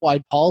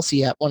camp-wide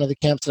policy at one of the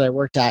camps that I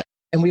worked at.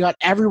 And we got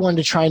everyone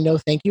to try no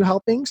thank you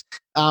helpings.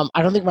 I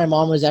don't think my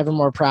mom was ever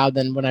more proud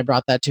than when I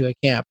brought that to a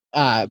camp.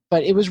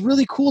 But it was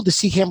really cool to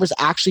see campers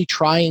actually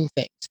trying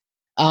things.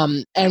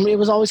 And it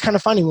was always kind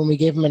of funny when we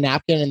gave them a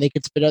napkin and they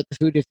could spit out the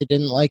food if they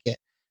didn't like it.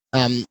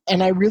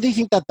 And I really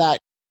think that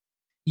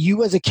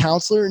you as a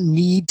counselor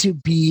need to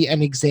be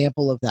an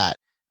example of that.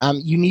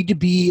 You need to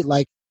be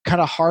like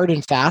kind of hard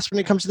and fast when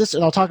it comes to this.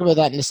 And I'll talk about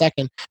that in a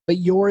second. But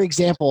your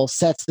example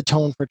sets the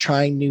tone for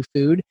trying new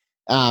food.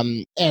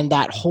 And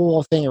that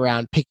whole thing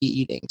around picky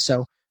eating.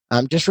 So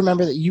just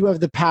remember that you have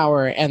the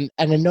power, and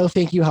a no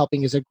thank you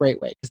helping is a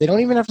great way because they don't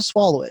even have to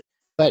swallow it.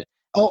 But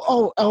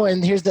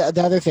and here's the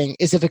other thing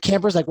is if a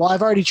camper's like, well,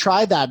 I've already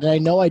tried that and I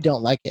know I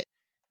don't like it.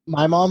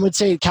 My mom would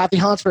say, Kathy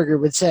Hansberger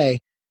would say,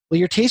 well,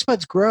 your taste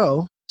buds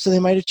grow, so they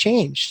might have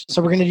changed.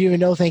 So we're going to do a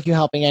no thank you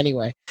helping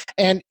anyway.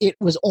 And it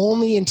was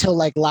only until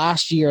like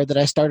last year that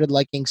I started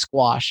liking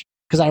squash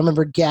because I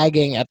remember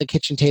gagging at the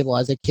kitchen table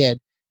as a kid.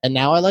 And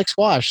now I like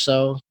squash,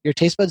 so your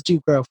taste buds do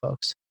grow,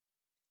 folks.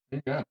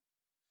 Okay.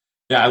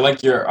 Yeah, I like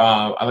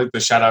the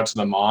shout out to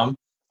the mom.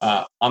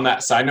 On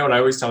that side note, I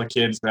always tell the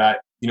kids that,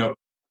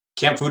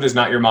 camp food is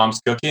not your mom's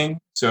cooking.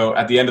 So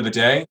at the end of the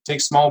day, take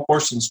small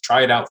portions,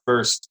 try it out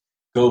first,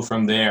 go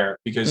from there.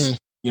 Because,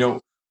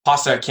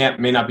 pasta at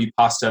camp may not be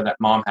pasta that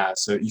mom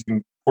has. So you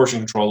can portion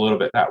control a little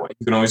bit that way.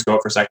 You can always go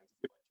up for seconds.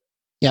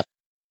 Yep.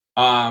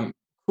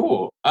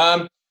 Cool.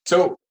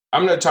 So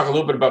I'm going to talk a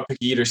little bit about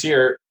picky eaters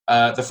here.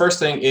 The first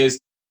thing is,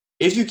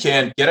 if you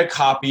can, get a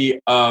copy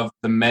of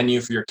the menu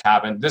for your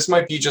cabin. This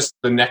might be just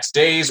the next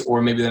days or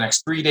maybe the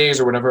next 3 days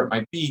or whatever it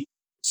might be.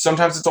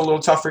 Sometimes it's a little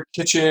tough for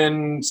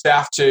kitchen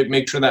staff to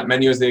make sure that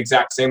menu is the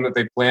exact same that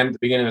they planned at the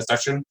beginning of the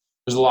session.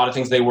 There's a lot of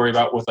things they worry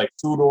about with like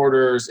food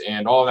orders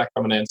and all that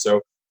coming in. So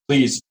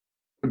please,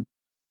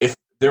 if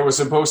there was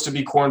supposed to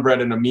be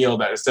cornbread in a meal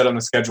that is set on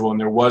the schedule and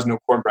there was no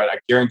cornbread, I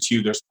guarantee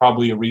you there's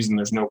probably a reason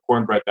there's no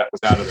cornbread that was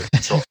out of their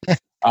control.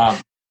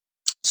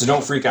 So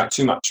don't freak out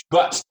too much.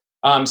 But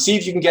see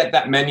if you can get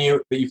that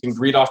menu that you can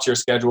read off to your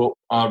schedule,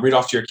 read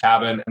off to your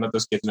cabin, and let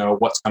those kids know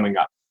what's coming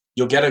up.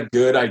 You'll get a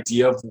good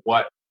idea of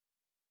what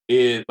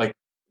they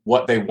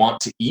want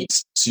to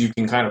eat, so you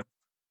can kind of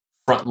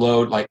front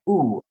load like,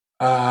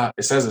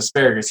 it says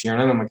asparagus here,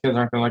 and I know my kids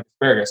aren't going to like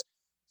asparagus.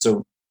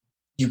 So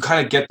you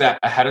kind of get that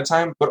ahead of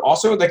time, but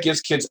also that gives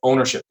kids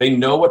ownership. They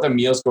know what the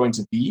meal is going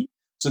to be,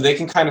 so they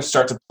can kind of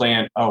start to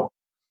plan,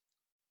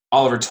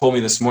 Oliver told me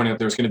this morning that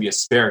there was going to be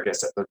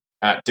asparagus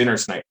at dinner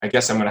tonight. I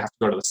guess I'm going to have to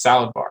go to the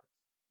salad bar.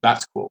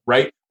 That's cool,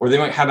 right? Or they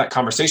might have that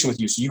conversation with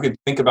you so you can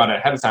think about it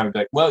ahead of time and be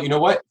like, well, you know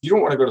what? If you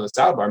don't want to go to the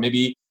salad bar,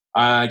 maybe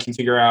I can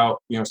figure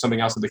out,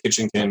 something else that the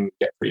kitchen can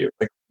get for you.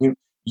 Like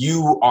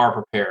you are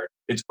prepared.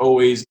 It's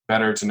always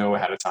better to know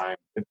ahead of time.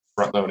 It's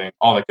front loading,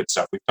 all that good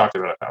stuff. We've talked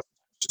about it 1,000 times.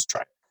 Just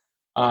try it.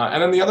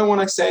 And then the other one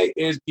I say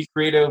is be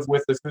creative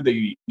with the food that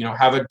you eat.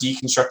 Have a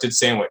deconstructed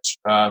sandwich.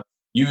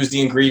 Use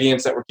the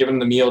ingredients that were given in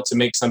the meal to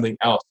make something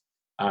else.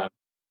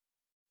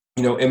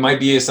 It might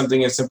be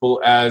something as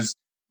simple as,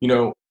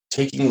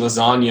 taking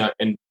lasagna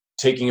and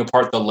taking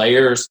apart the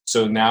layers.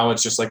 So now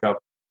it's just like a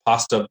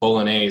pasta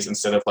bolognese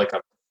instead of like a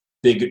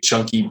big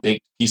chunky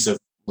baked piece of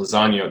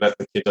lasagna that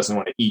the kid doesn't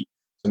want to eat.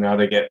 So now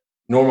they get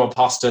normal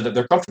pasta that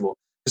they're comfortable.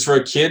 Because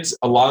for kids,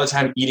 a lot of the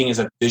time eating is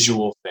a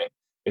visual thing.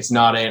 It's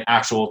not an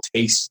actual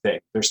taste thing.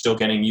 They're still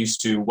getting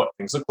used to what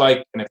things look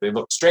like. And if they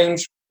look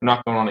strange, they're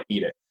not going to want to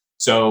eat it.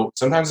 So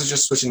sometimes it's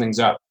just switching things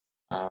up.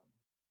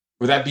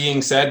 With that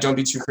being said, don't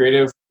be too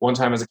creative. One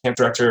time as a camp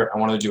director, I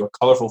wanted to do a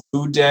colorful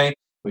food day.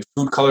 We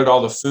food colored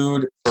all the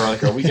food for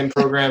like our weekend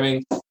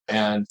programming,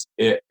 and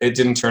it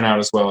didn't turn out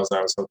as well as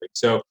I was hoping.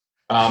 So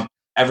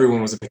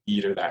everyone was a picky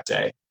eater that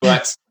day.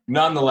 But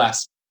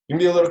nonetheless, you can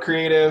be a little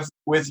creative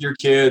with your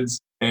kids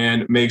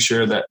and make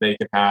sure that they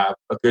can have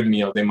a good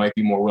meal. They might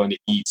be more willing to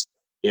eat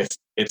if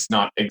it's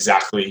not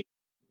exactly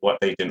what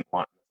they didn't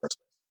want in the first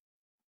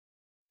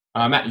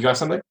place. Matt, you got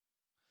something?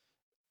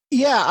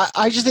 Yeah,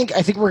 I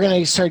think we're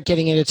going to start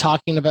getting into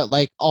talking about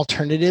like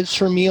alternatives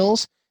for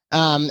meals,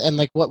 and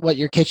like what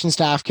your kitchen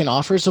staff can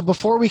offer. So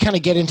before we kind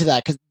of get into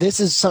that, because this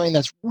is something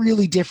that's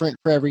really different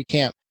for every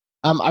camp,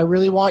 I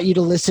really want you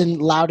to listen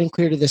loud and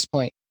clear to this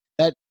point,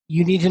 that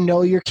you need to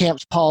know your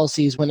camp's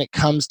policies when it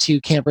comes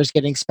to campers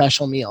getting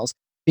special meals,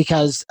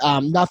 because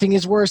nothing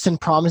is worse than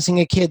promising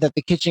a kid that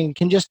the kitchen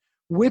can just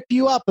whip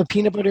you up a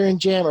peanut butter and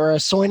jam or a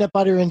soy nut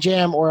butter and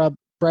jam or a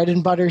bread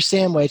and butter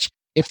sandwich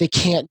if they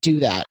can't do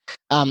that.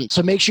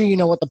 So make sure you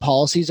know what the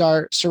policies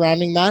are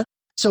surrounding that.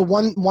 So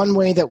one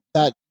way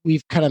that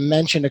we've kind of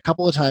mentioned a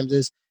couple of times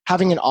is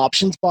having an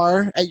options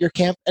bar at your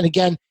camp. And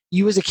again,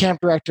 you as a camp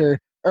director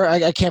or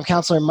a camp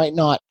counselor might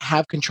not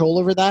have control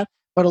over that,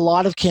 but a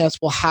lot of camps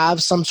will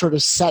have some sort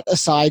of set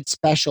aside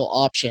special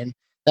option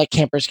that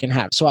campers can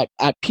have. So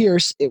at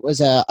Pierce, it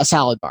was a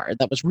salad bar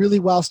that was really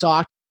well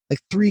stocked, like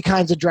 3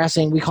 kinds of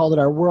dressing. We called it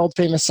our world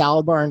famous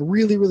salad bar and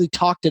really, really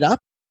talked it up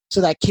so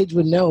that kids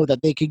would know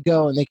that they could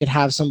go and they could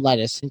have some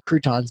lettuce and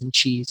croutons and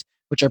cheese,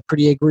 which are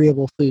pretty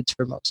agreeable foods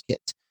for most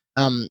kids.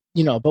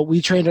 But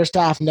we trained our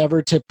staff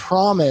never to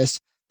promise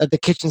that the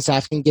kitchen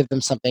staff can give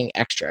them something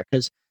extra,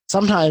 because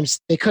sometimes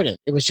they couldn't.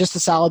 It was just a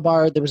salad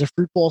bar. There was a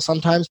fruit bowl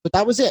sometimes, but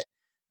that was it.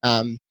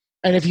 And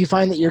if you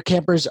find that your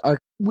campers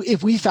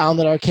if we found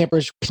that our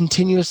campers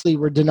continuously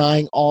were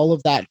denying all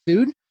of that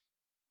food,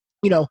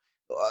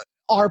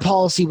 our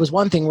policy was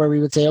one thing where we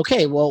would say,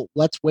 okay, well,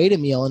 let's wait a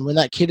meal. And when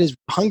that kid is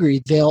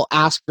hungry, they'll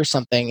ask for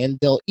something and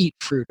they'll eat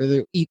fruit or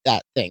they'll eat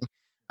that thing.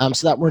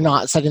 So that we're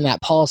not setting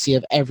that policy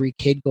of every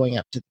kid going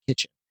up to the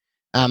kitchen.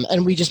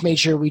 And we just made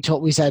sure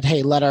we said,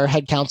 hey, let our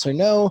head counselor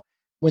know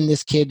when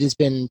this kid has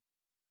been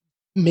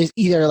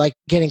either like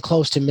getting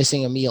close to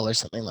missing a meal or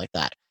something like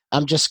that.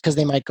 Just because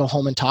the kid might go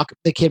home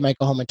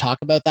and talk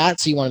about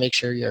that. So you want to make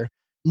sure you're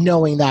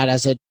knowing that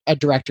as a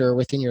director or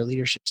within your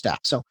leadership staff.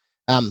 So,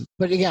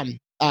 but again,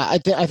 I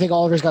think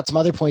Oliver's got some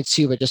other points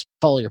too, but just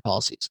follow your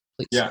policies,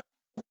 please. Yeah.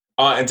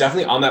 And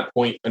definitely on that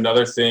point,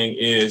 another thing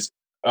is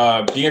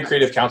being a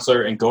creative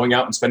counselor and going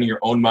out and spending your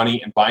own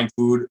money and buying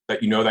food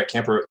that you know that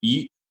camper will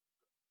eat.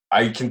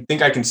 I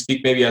can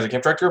speak maybe as a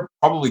camp director,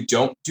 probably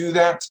don't do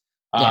that.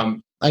 I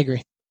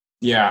agree.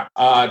 Yeah.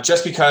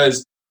 Just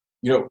because,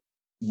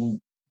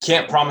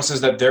 camp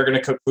promises that they're going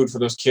to cook food for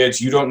those kids.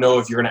 You don't know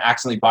if you're going to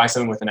accidentally buy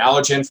something with an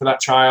allergen for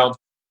that child.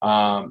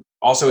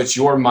 Also, it's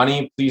your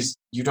money. Please,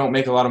 you don't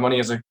make a lot of money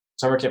as a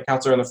summer camp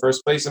counselor in the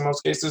first place in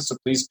most cases. So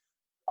please,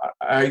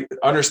 I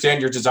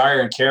understand your desire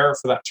and care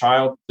for that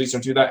child. Please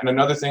don't do that. And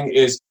another thing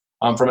is,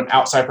 from an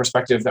outside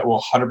perspective, that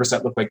will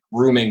 100% look like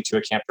grooming to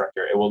a camp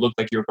director. It will look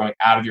like you're going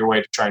out of your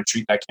way to try and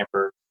treat that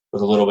camper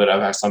with a little bit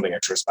of something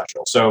extra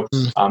special. So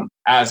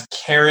as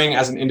caring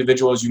as an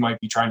individual as you might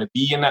be trying to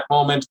be in that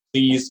moment,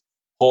 please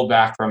hold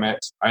back from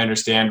it. I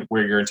understand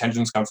where your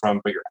intentions come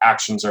from, but your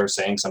actions are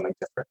saying something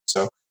different.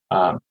 So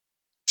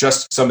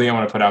just something I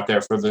want to put out there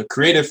for the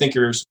creative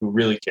thinkers who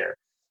really care.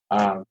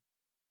 No,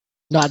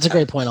 that's a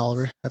great point,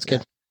 Oliver. That's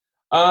good.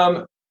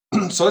 So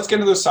let's get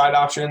into those side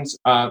options.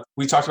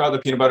 We talked about the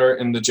peanut butter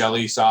and the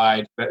jelly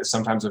side that is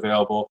sometimes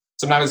available.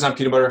 Sometimes it's not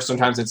peanut butter.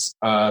 Sometimes it's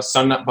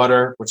sun nut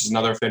butter, which is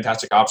another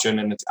fantastic option,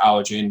 and it's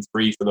allergen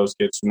free for those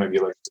kids who might be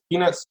allergic to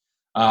peanuts.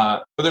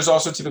 But there's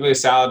also typically a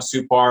salad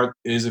soup bar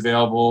is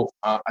available.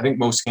 I think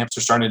most camps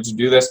are starting to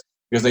do this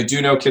because they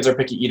do know kids are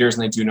picky eaters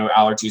and they do know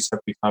allergies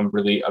have become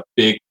really a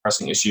big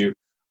pressing issue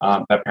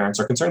that parents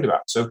are concerned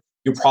about. So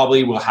you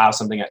probably will have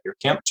something at your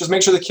camp. Just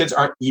make sure the kids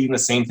aren't eating the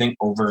same thing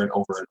over and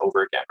over and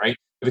over again, right?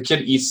 If a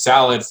kid eats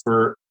salad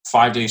for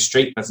 5 days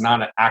straight, that's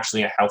not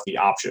actually a healthy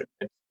option.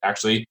 It's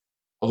actually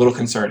a little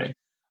concerning.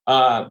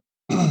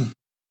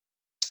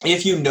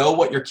 If you know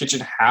what your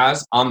kitchen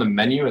has on the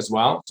menu as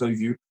well, so if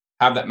you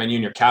have that menu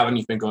in your cabin,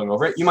 you've been going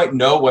over it, you might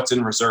know what's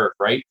in reserve,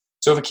 right?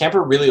 So if a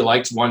camper really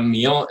liked one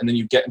meal and then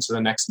you get into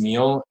the next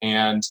meal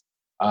and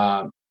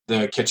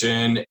the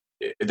kitchen,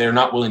 they're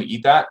not willing to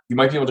eat that, you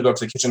might be able to go up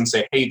to the kitchen and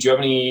say, hey, do you have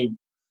any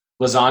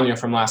lasagna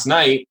from last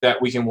night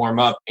that we can warm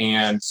up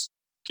and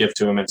give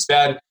to them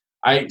instead?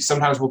 I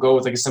sometimes will go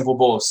with like a simple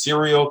bowl of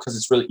cereal because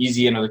it's really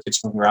easy. I know the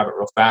kitchen can grab it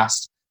real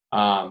fast.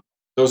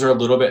 Those are a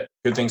little bit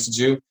good things to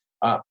do.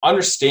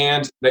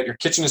 Understand that your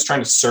kitchen is trying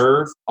to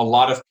serve a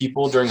lot of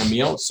people during a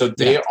meal. So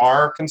they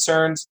are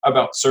concerned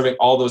about serving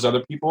all those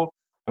other people.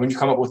 And when you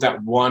come up with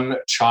that one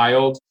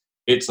child,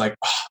 it's like,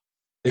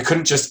 they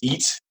couldn't just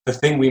eat the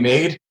thing we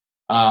made.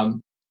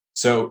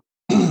 So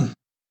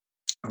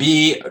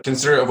be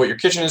considerate of what your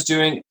kitchen is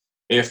doing.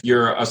 If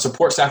you're a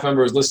support staff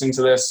member who's listening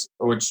to this,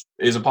 which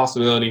is a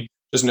possibility,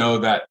 just know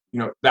that,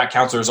 that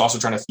counselor is also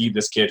trying to feed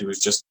this kid who is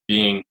just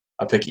being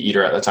a picky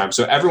eater at the time.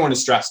 So everyone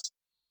is stressed.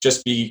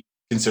 Just be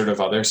considerate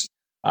of others.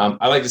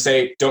 I like to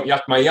say, don't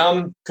yuck my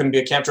yum. Couldn't be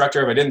a camp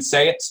director if I didn't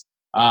say it.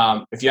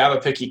 If you have a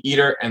picky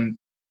eater and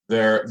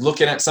they're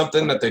looking at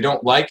something that they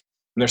don't like,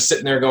 and they're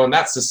sitting there going,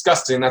 that's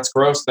disgusting, that's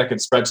gross, that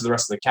could spread to the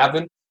rest of the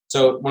cabin.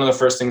 So one of the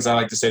first things I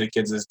like to say to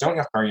kids is, don't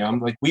yuck our yum.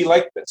 Like, we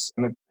like this,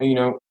 and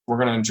we're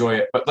going to enjoy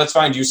it. But let's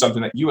find you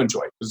something that you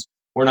enjoy, because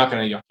we're not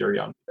going to yuck your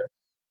yum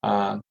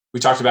either. We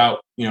talked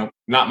about,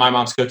 not my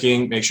mom's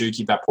cooking. Make sure you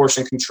keep that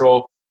portion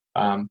control.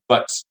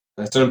 But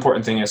that's an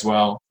important thing as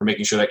well for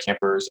making sure that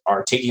campers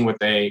are taking what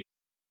they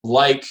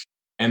like,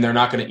 and they're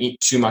not going to eat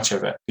too much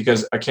of it.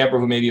 Because a camper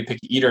who may be a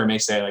picky eater may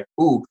say, like,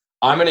 ooh,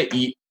 I'm going to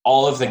eat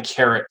all of the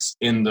carrots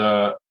in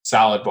the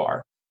salad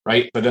bar,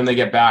 right? But then they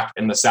get back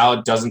and the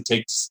salad doesn't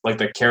taste like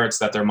the carrots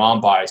that their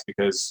mom buys,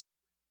 because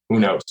who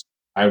knows?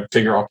 I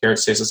figure all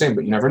carrots taste the same,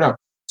 but you never know.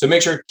 So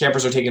make sure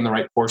campers are taking the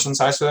right portion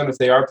size for them. If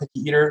they are a picky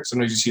eater,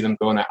 sometimes you see them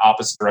go in that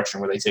opposite direction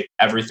where they take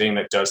everything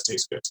that does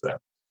taste good to them.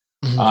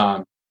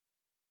 Mm-hmm.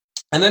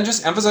 And then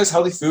just emphasize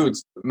healthy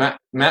foods.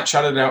 Matt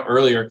shouted it out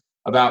earlier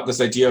about this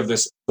idea of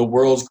the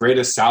world's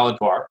greatest salad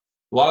bar.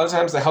 A lot of the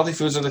times the healthy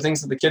foods are the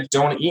things that the kids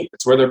don't want to eat.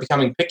 It's where they're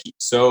becoming picky.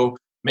 So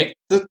make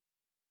the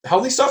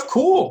healthy stuff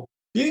cool.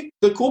 Be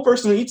the cool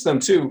person who eats them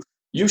too.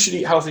 You should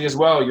eat healthy as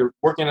well. You're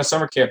working at a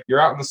summer camp. You're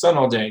out in the sun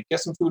all day.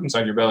 Get some food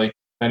inside your belly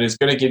that is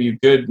going to give you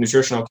good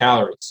nutritional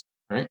calories,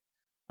 right?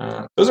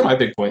 Those are my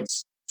big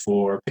points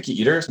for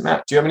picky eaters.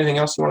 Matt, do you have anything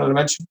else you wanted to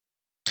mention?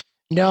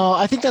 No,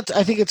 I think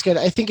it's good.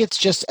 I think it's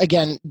just,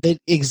 again, the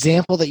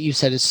example that you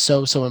said is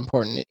so, so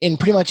important. In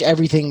pretty much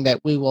everything that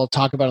we will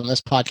talk about on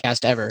this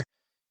podcast ever,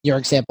 your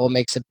example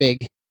makes a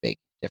big, big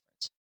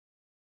difference.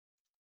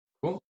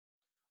 Cool.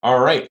 All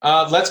right.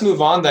 Let's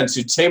move on then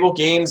to table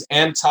games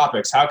and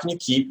topics. How can you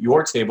keep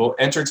your table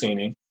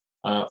entertaining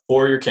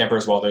for your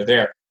campers while they're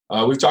there?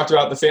 We've talked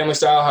about the family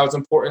style, how it's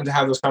important to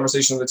have those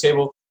conversations at the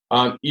table,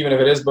 even if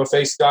it is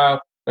buffet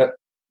style. That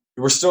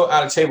we're still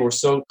at a table. We're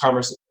still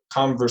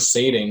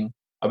conversating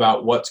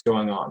about what's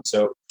going on.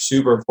 So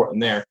super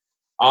important there.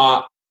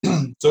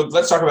 So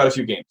let's talk about a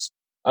few games.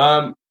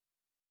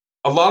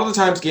 A lot of the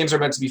times games are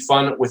meant to be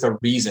fun with a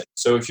reason.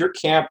 So if your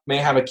camp may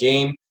have a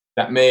game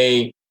that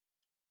may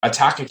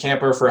attack a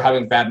camper for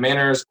having bad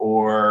manners,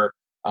 or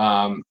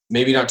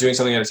maybe not doing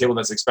something at a table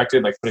that's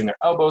expected, like putting their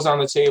elbows on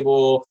the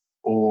table,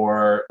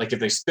 or like if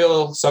they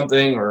spill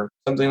something or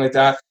something like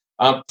that,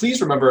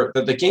 please remember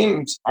that the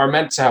games are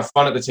meant to have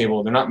fun at the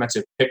table. They're not meant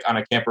to pick on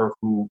a camper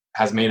who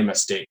has made a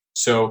mistake.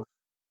 So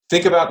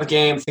think about the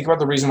game, think about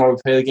the reason why we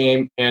play the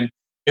game. And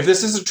if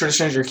this is a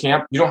tradition at your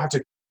camp, you don't have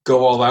to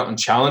go all out and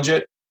challenge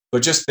it,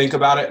 but just think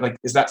about it. Like,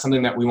 is that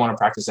something that we want to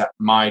practice at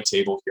my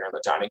table here in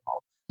the dining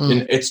hall?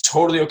 And it's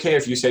totally okay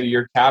if you say to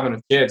your cabin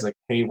of kids, like,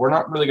 hey, we're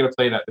not really going to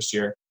play that this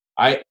year.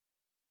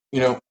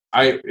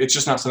 It's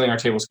just not something our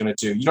table's going to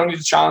do. You don't need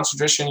to challenge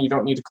tradition. You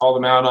don't need to call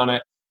them out on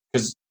it,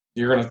 because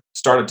you're going to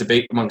start a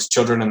debate amongst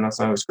children, and that's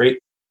not always great.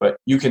 But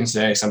you can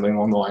say something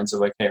along the lines of,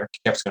 like, hey, our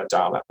camp's going to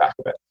dial that back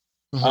a bit.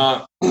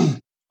 Mm-hmm.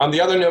 On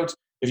the other note,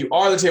 if you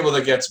are the table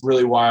that gets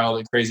really wild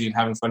and crazy and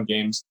having fun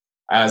games,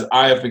 as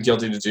I have been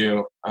guilty to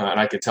do, and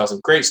I could tell some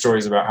great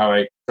stories about how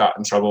I got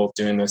in trouble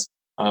doing this,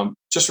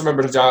 just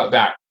remember to dial it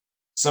back.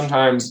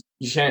 Sometimes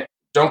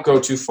don't go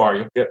too far.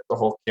 You'll get the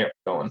whole camp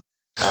going.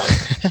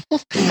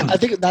 I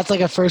think that's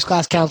like a First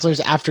Class Counselors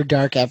After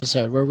Dark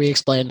episode where we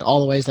explained all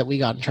the ways that we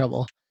got in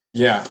trouble.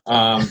 Yeah.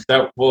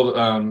 That we'll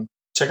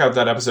check out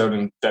that episode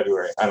in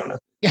February. I don't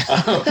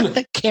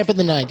know. Camp in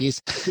the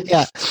 90s.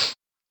 Yeah.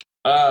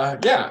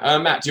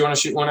 Matt, do you want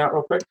to shoot one out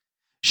real quick?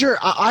 Sure.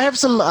 I have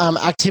some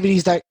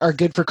activities that are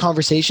good for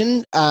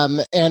conversation.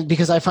 And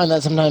because I find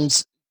that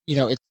sometimes,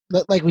 it's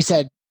like we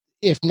said,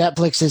 if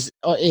Netflix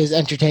is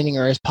entertaining,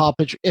 or if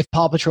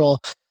Paw Patrol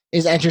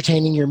is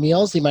entertaining your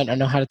meals, you might not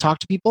know how to talk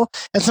to people.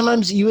 And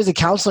sometimes you as a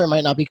counselor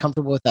might not be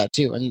comfortable with that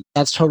too. And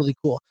that's totally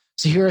cool.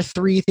 So here are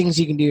 3 things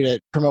you can do to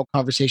promote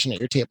conversation at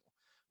your table.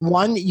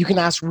 1, you can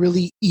ask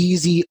really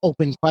easy,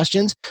 open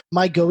questions.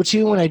 My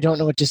go-to when I don't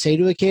know what to say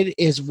to a kid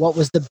is, what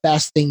was the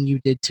best thing you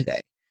did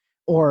today?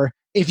 Or,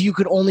 if you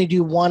could only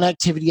do one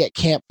activity at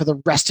camp for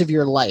the rest of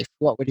your life,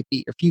 what would it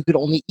be? Or if you could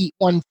only eat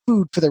one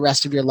food for the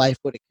rest of your life,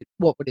 what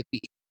would it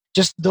be?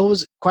 Just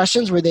those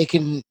questions where they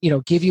can,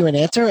 give you an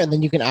answer, and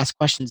then you can ask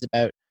questions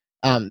about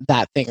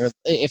that thing. Or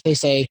if they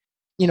say,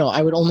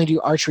 I would only do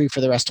archery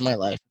for the rest of my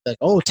life, like,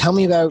 oh, tell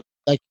me about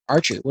like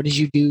archery. What did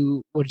you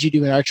do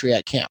in archery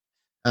at camp?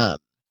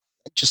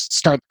 Just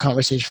start the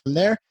conversation from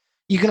there.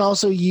 You can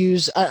also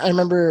use, I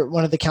remember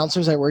one of the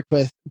counselors I worked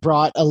with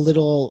brought a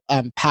little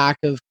pack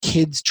of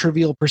kids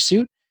Trivial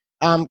Pursuit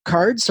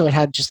cards. So it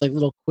had just like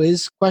little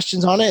quiz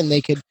questions on it, and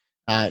they could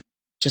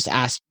just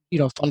ask,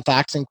 fun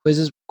facts and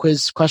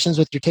quiz questions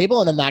with your table,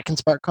 and then that can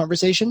spark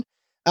conversation.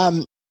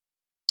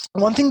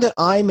 One thing that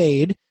I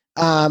made,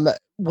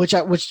 which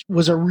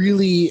was a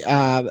really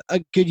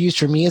a good use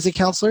for me as a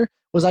counselor,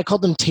 was I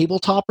called them table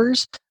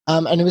toppers.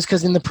 And it was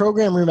because in the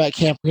program room at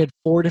camp, we had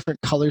 4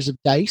 different colors of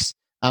dice.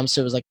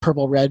 So it was like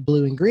purple, red,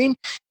 blue, and green.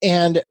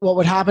 And what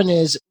would happen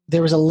is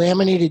there was a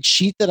laminated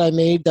sheet that I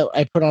made that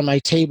I put on my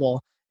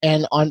table.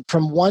 And on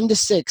from 1 to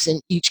 6 in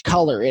each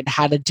color, it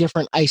had a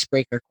different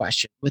icebreaker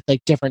question with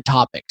like different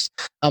topics.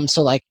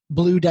 So like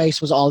blue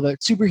dice was all about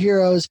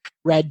superheroes.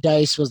 Red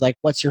dice was like,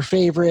 what's your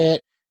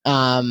favorite?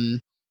 Purple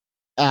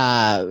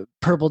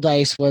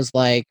dice was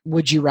like,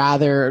 would you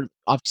rather?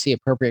 Obviously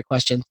appropriate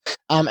questions.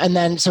 And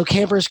then so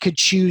campers could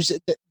choose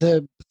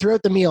the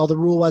throughout the meal. The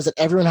rule was that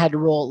everyone had to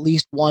roll at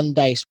least 1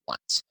 dice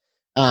once.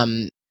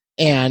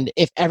 And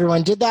if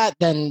everyone did that,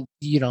 then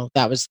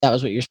that was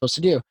what you're supposed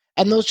to do.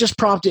 And those just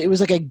prompted. It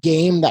was like a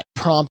game that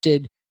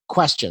prompted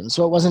questions.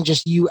 So it wasn't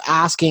just you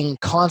asking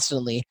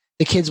constantly.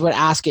 The kids would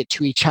ask it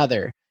to each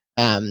other.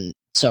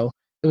 So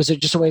it was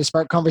just a way to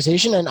spark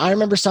conversation. And I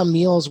remember some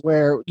meals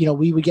where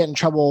we would get in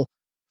trouble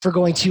for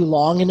going too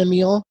long in a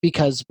meal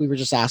because we were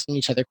just asking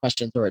each other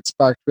questions, or it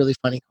sparked really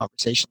funny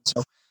conversations.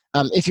 So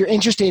if you're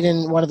interested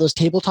in one of those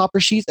table topper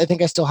sheets, I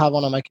think I still have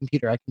one on my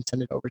computer. I can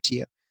send it over to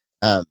you.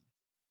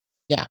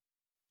 Yeah.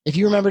 If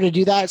you remember to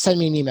do that, send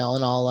me an email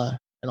and I'll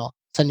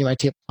send you my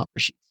table topper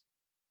sheets.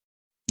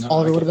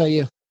 Oliver, what about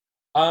you?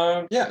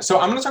 Yeah, so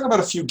I'm going to talk about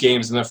a few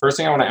games, and the first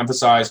thing I want to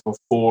emphasize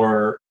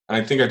before, and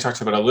I think I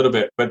talked about it a little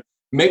bit, but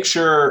make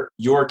sure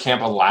your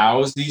camp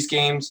allows these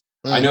games.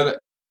 I know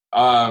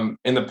that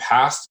in the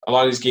past, a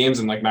lot of these games,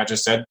 and like Matt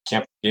just said,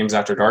 camp games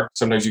after dark,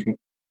 sometimes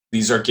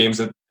these are games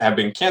that have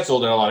been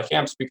canceled at a lot of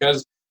camps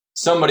because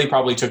somebody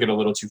probably took it a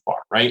little too far,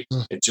 right?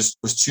 It just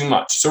was too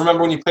much. So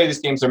remember, when you play these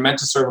games, they're meant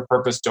to serve a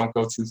purpose. Don't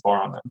go too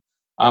far on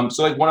them.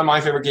 So like one of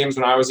my favorite games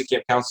when I was a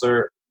camp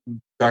counselor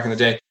back in the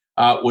day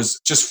was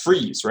just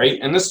freeze, right?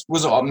 And this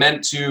was all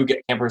meant to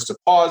get campers to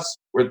pause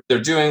what they're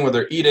doing, what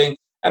they're eating.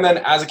 And then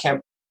as a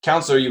camp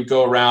counselor, you'd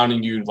go around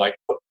and you'd like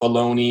put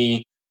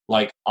bologna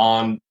like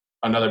on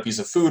another piece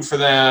of food for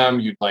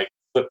them. You'd like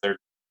flip their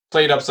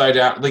plate upside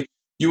down. Like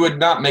you would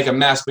not make a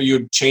mess, but you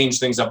would change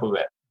things up a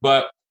bit.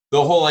 But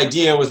the whole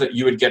idea was that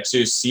you would get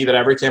to see that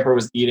every camper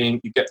was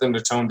eating. You get them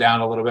to tone down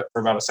a little bit for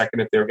about a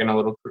second if they were getting a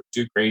little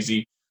too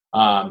crazy.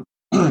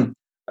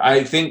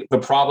 I think the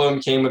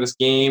problem came with this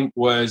game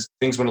was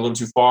things went a little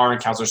too far,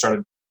 and counselors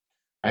started.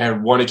 I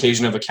had one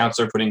occasion of a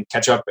counselor putting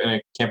ketchup in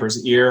a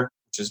camper's ear,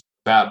 which is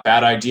bad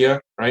idea,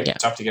 right? Yeah,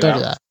 tough to get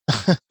out.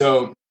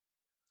 So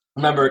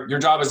remember, your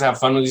job is to have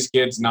fun with these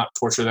kids, not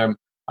torture them.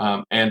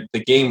 And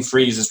the game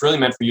freeze is really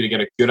meant for you to get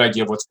a good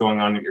idea of what's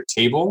going on at your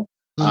table.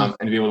 And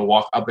to be able to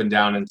walk up and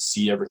down and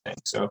see everything.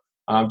 So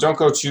don't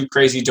go too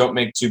crazy. Don't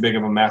make too big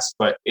of a mess,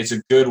 but it's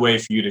a good way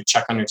for you to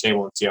check on your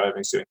table and see how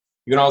everything's doing.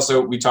 You can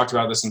also, we talked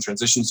about this in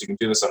transitions, you can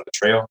do this on the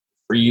trail,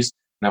 freeze,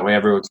 and that way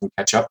everyone can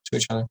catch up to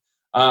each other.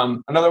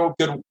 Another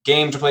good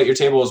game to play at your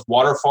table is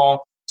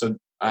Waterfall. So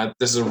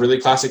this is a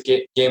really classic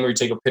game where you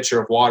take a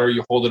pitcher of water,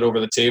 you hold it over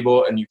the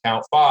table, and you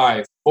count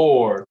 5,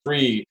 4,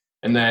 3,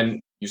 and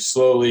then you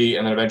slowly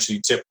and then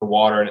eventually tip the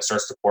water and it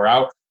starts to pour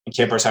out. And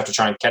campers have to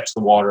try and catch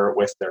the water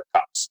with their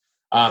cups.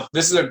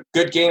 This is a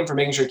good game for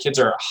making sure kids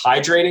are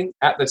hydrating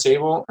at the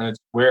table, and it's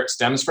where it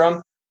stems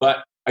from.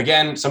 But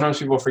again, sometimes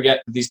people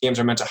forget that these games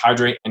are meant to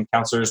hydrate, and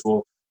counselors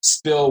will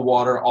spill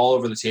water all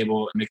over the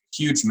table and make a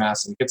huge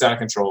mess, and it gets out of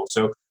control.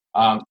 So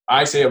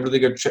I say a really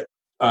good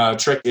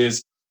trick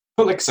is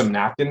put like some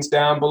napkins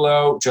down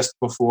below just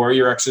before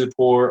you're actually to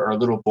pour, or a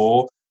little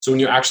bowl. So when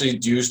you actually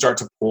do start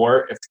to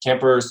pour, if the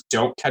campers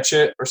don't catch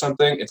it or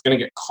something, it's going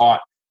to get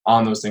caught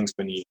on those things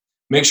beneath.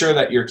 Make sure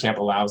that your camp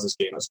allows this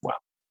game as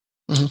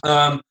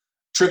well.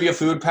 Trivia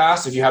food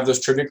pass. If you have those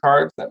trivia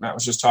cards that Matt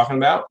was just talking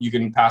about, you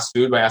can pass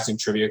food by asking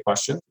trivia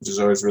questions, which is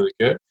always really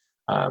good.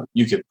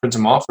 You can print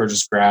them off or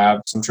just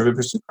grab some Trivia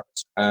Pursuit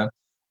cards.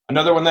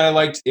 Another one that I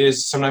liked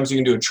is sometimes you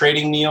can do a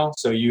trading meal.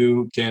 So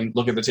you can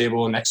look at the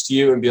table next to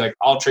you and be like,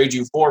 I'll trade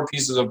you 4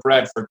 pieces of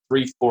bread for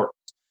 3 forks.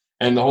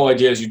 And the whole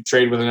idea is you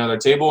trade with another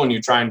table and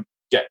you try and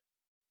get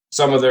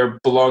some of their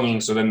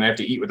belongings, so then they have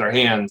to eat with their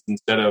hands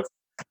instead of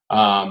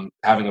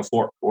having a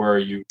fork, or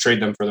you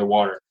trade them for their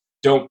water.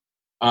 Don't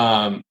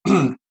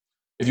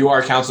if you are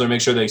a counselor,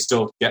 make sure they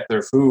still get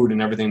their food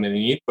and everything they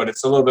need, but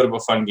it's a little bit of a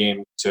fun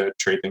game to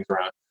trade things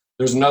around.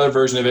 There's another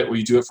version of it where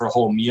you do it for a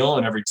whole meal,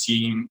 and every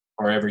team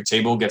or every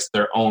table gets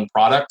their own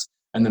product,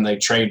 and then they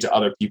trade to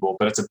other people.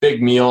 But it's a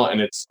big meal,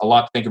 and it's a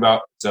lot to think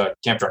about. It's a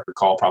camp director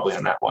call probably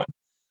on that one.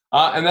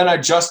 And then I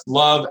just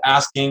love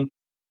asking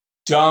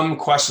dumb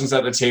questions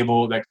at the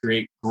table that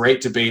create great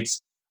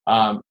debates.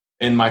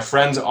 In my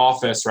friend's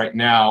office right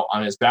now,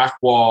 on his back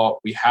wall,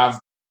 we have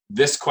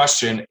this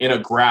question in a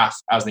graph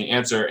as the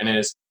answer, and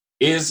it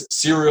is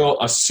cereal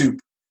a soup?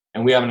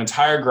 And we have an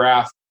entire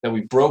graph that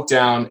we broke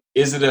down.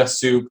 Is it a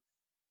soup?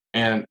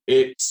 And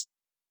it's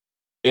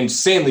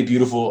insanely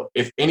beautiful.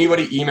 If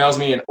anybody emails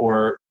me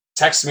or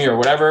texts me or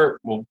whatever,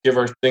 we'll give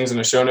our things in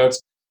the show notes.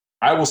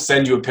 I will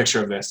send you a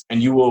picture of this,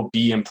 and you will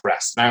be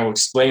impressed. And I will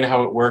explain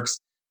how it works.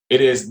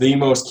 It is the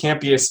most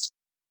campiest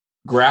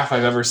graph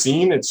I've ever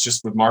seen. It's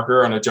just with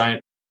marker on a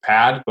giant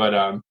pad,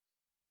 but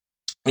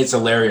it's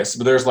hilarious.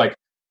 But there's like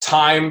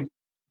time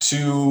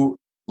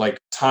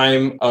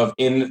of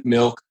in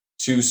milk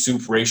to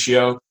soup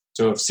ratio.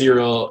 So if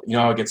cereal,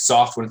 it gets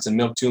soft when it's in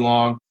milk too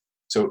long.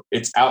 So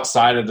it's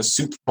outside of the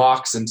soup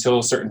box until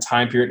a certain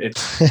time period.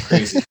 It's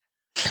crazy.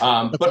 But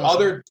awesome.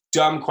 Other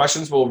dumb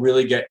questions will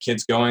really get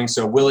kids going.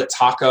 So will it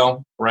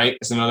taco, right,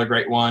 is another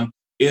great one.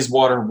 Is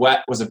water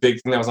wet was a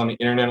big thing that was on the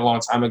internet a long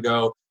time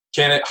ago.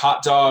 Can it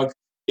hot dog?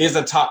 Is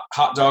a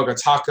hot dog a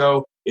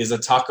taco? Is a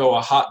taco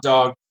a hot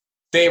dog?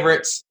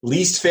 Favorites,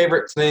 least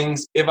favorite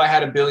things. If I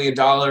had $1 billion,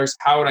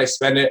 how would I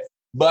spend it?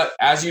 But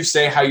as you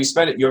say how you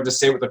spend it, you have to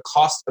say what the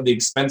cost of the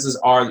expenses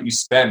are that you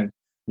spend.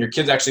 Your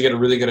kids actually get a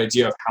really good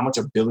idea of how much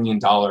 $1 billion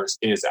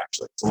is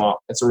actually.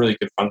 It's a really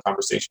good, fun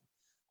conversation.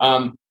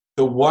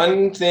 The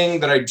one thing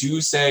that I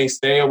do say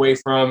stay away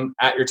from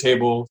at your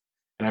table,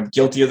 and I'm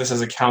guilty of this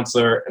as a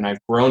counselor, and I've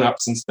grown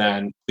up since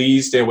then,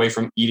 please stay away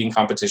from eating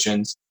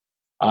competitions.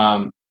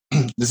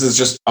 This is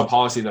just a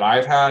policy that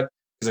I've had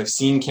because I've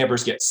seen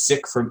campers get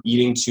sick from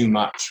eating too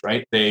much,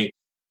 right? The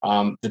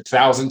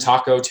 1,000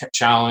 taco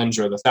challenge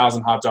or the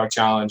 1,000 hot dog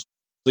challenge,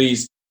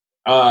 please,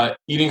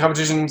 eating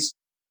competitions,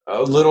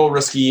 a little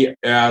risky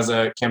as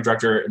a camp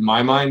director in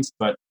my mind,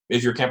 but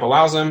if your camp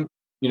allows them,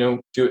 do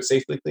it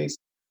safely, please.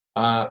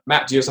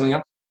 Matt, do you have something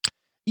else?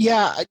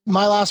 Yeah,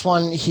 my last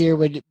one here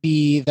would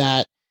be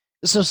that,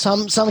 so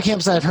some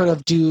camps that I've heard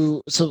of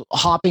so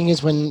hopping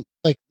is when,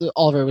 like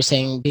Oliver was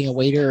saying, being a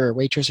waiter or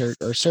waitress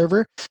or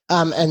server,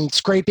 and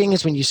scraping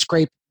is when you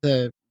scrape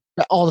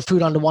all the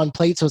food onto one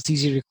plate so it's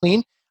easier to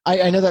clean.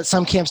 I know that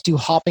some camps do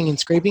hopping and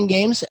scraping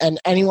games, and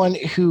anyone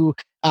who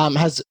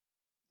has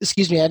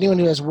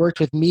worked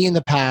with me in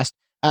the past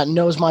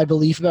knows my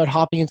belief about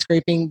hopping and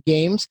scraping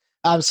games.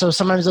 So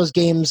sometimes those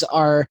games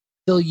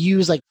they'll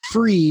use like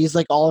freeze,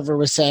 like Oliver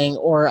was saying,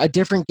 or a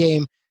different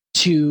game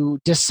to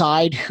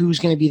decide who's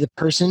going to be the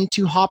person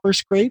to hop or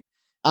scrape.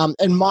 And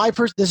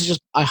this is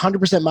just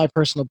 100% my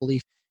personal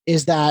belief,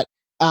 is that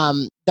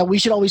we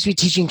should always be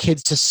teaching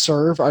kids to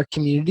serve our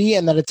community,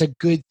 and that it's a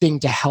good thing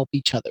to help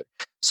each other.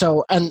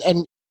 So,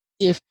 and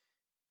if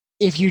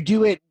you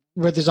do it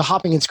where there's a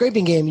hopping and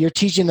scraping game, you're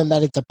teaching them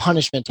that it's a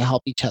punishment to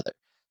help each other.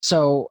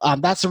 So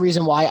that's the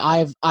reason why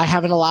I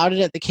haven't allowed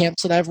it at the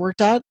camps that I've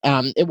worked at.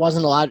 It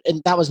wasn't allowed,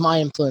 and that was my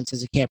influence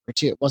as a camper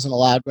too. It wasn't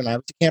allowed when I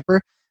was a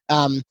camper.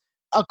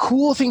 A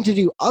cool thing to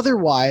do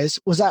otherwise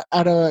was at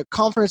a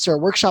conference or a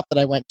workshop that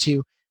I went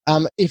to.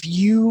 If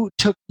you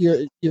took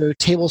your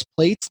table's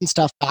plates and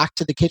stuff back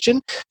to the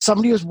kitchen,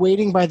 somebody was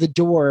waiting by the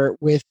door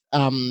with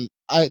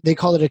they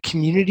call it a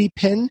community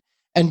pin,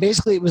 and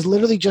basically it was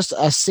literally just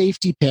a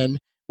safety pin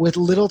with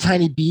little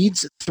tiny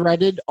beads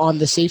threaded on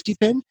the safety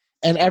pin.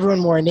 And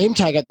everyone wore a name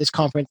tag at this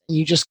conference, and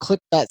you just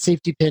clipped that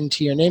safety pin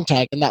to your name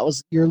tag, and that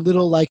was your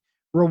little like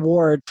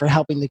reward for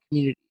helping the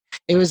community.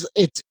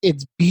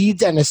 It's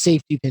beads and a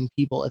safety pin,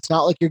 people. It's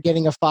not like you're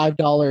getting a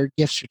 $5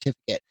 gift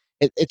certificate.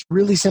 It's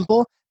really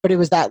simple, but it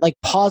was that like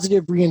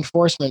positive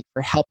reinforcement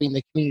for helping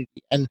the community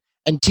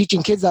and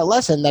teaching kids that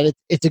lesson that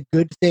it's a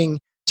good thing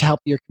to help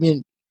your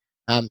community.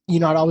 You're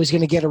not always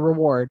going to get a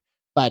reward,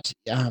 but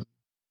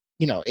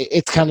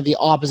it's kind of the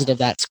opposite of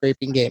that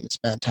scraping games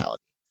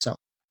mentality. So.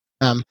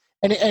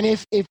 And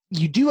if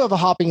you do have a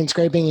hopping and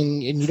scraping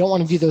and you don't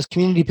want to do those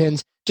community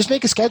pins, just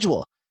make a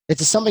schedule.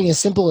 It's something as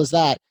simple as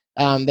that,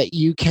 that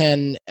you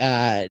can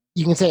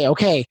say,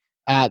 okay,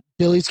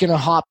 Billy's going to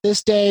hop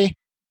this day,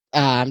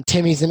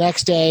 Timmy's the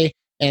next day,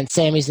 and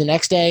Sammy's the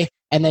next day,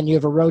 and then you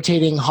have a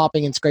rotating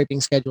hopping and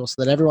scraping schedule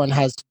so that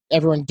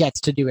everyone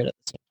gets to do it at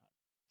the same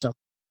time.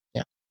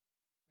 So,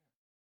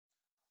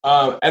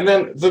 yeah. And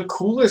then the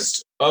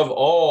coolest of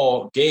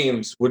all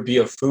games would be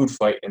a food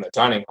fight in the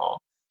dining hall.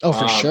 Oh,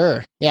 for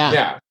sure. Yeah.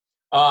 Yeah.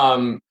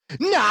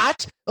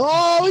 Not.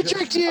 Oh, we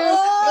tricked you.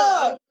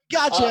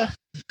 Gotcha.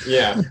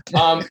 Yeah.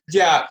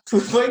 Yeah.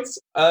 Food fights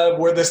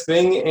were this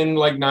thing in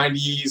like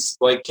 90s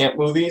like camp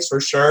movies for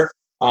sure.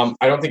 I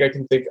don't think I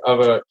can think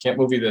of a camp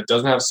movie that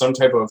doesn't have some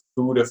type of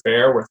food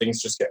affair where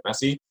things just get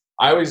messy.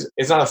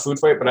 It's not a food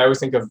fight, but I always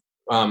think of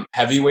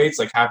heavyweights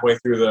like halfway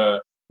through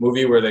the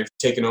movie where they've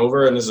taken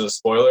over, and this is a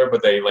spoiler,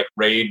 but they like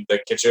raid the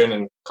kitchen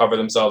and cover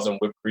themselves in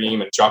whipped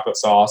cream and chocolate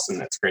sauce,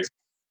 and that's crazy.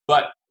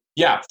 But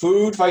yeah,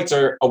 food fights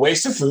are a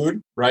waste of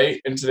food, right?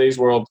 In today's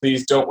world,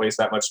 please don't waste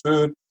that much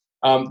food.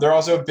 They're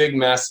also a big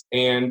mess.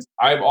 And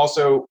I've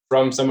also,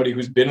 from somebody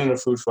who's been in a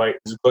food fight,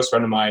 who's a close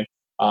friend of mine,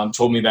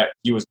 told me that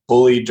he was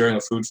bullied during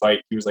a food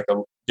fight. He was like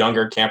a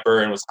younger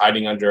camper and was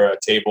hiding under a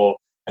table.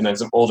 And then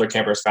some older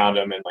campers found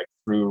him and like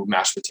threw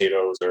mashed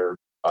potatoes or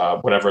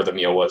whatever the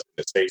meal was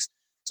in his face.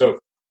 So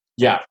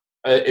yeah,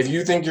 if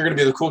you think you're going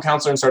to be the cool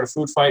counselor and start a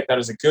food fight, that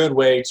is a good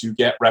way to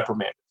get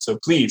reprimanded. So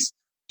please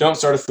don't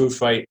start a food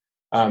fight.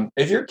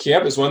 If your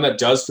camp is one that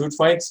does food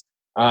fights,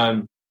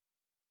 I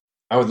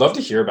would love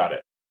to hear about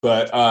it.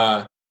 But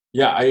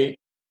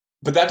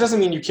but that doesn't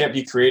mean you can't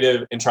be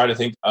creative and try to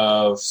think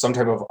of some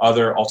type of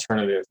other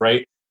alternative,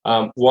 right?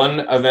 One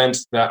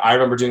event that I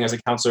remember doing as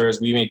a counselor is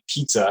we made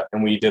pizza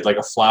and we did like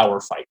a flour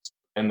fight,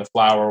 and the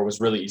flour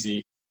was really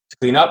easy to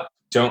clean up.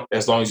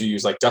 As long as you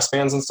use like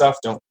dustpans and stuff,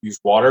 don't use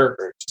water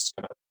or it just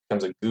kind of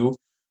becomes like goo.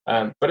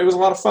 But it was a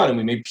lot of fun, and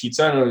we made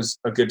pizza and it was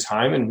a good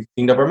time, and we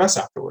cleaned up our mess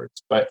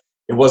afterwards. But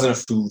it wasn't a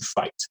food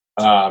fight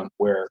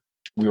where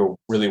we were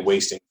really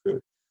wasting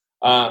food.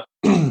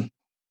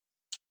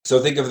 So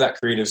think of that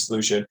creative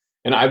solution.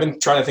 And I've been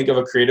trying to think of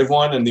a creative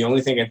one, and the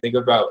only thing I think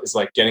about is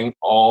like getting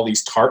all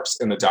these tarps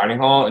in the dining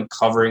hall and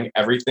covering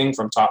everything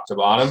from top to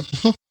bottom,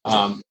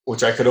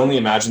 which I could only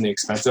imagine the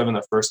expense of in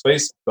the first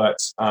place. But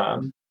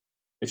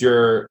if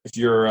your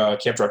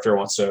camp director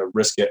wants to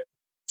risk it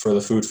for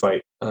the food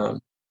fight,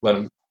 let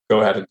him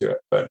go ahead and do it.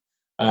 But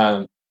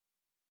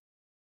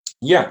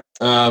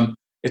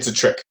it's a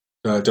trick.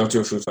 Don't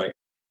do a food fight.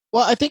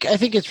 Well, I think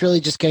it's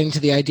really just getting to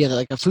the idea that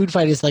like a food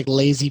fight is like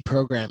lazy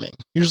programming.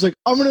 You're just like,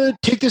 I'm gonna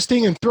take this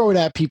thing and throw it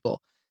at people.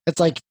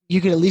 It's like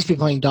you could at least be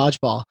playing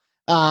dodgeball,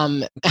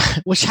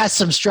 which has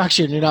some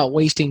structure and you're not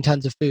wasting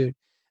tons of food.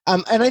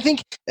 And I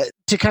think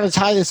to kind of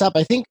tie this up,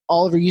 I think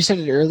Oliver, you said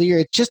it earlier.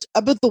 It's just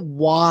about the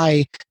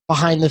why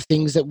behind the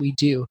things that we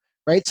do,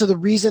 right? So the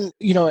reason,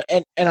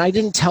 and I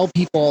didn't tell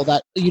people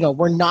that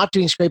we're not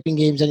doing scraping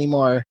games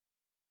anymore.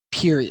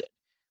 Period.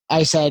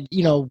 I said,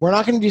 we're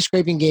not going to do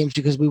scraping games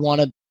because we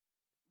want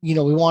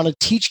to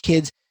teach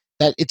kids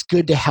that it's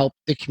good to help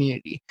the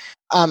community.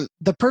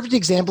 The perfect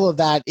example of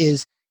that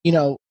is,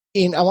 I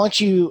want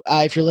you,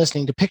 if you're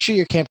listening, to picture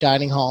your camp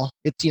dining hall.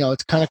 It's,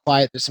 it's kind of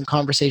quiet. There's some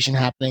conversation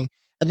happening.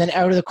 And then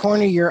out of the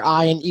corner of your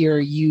eye and ear,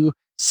 you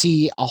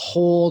see a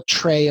whole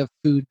tray of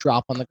food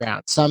drop on the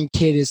ground. Some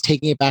kid is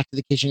taking it back to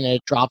the kitchen and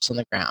it drops on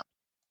the ground.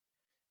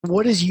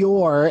 What do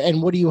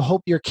you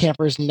hope your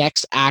camper's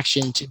next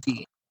action to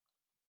be?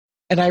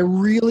 And I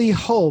really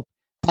hope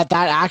that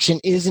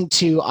action isn't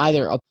to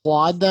either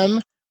applaud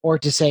them or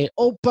to say,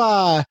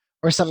 Opa,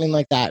 or something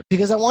like that.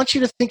 Because I want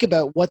you to think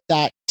about what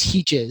that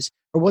teaches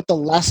or what the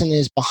lesson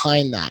is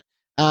behind that.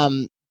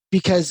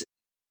 Because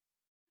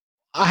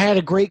I had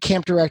a great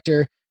camp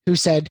director who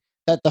said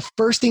that the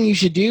first thing you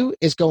should do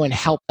is go and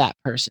help that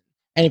person.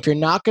 And if you're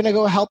not going to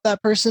go help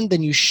that person,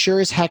 then you sure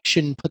as heck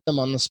shouldn't put them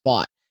on the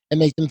spot and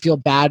make them feel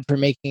bad for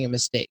making a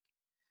mistake.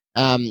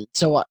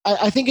 So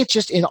I think it's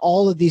just in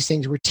all of these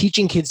things, we're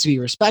teaching kids to be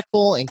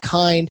respectful and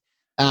kind.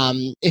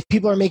 If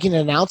people are making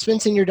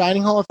announcements in your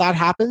dining hall, if that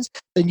happens,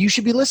 then you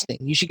should be listening.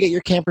 You should get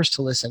your campers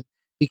to listen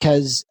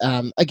because,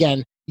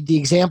 again, the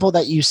example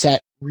that you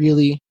set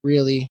really,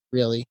 really,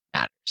 really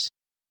matters.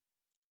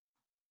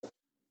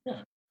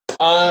 Yeah.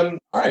 All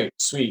right,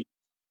 sweet.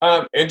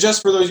 And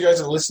just for those of you guys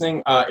that are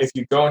listening, if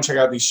you go and check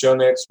out these show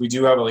notes, we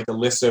do have a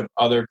list of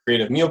other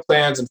creative meal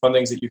plans and fun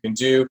things that you can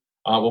do.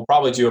 We'll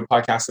probably do a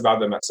podcast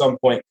about them at some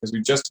point because we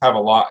just have a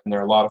lot and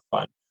they're a lot of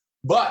fun.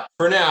 But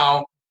for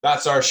now,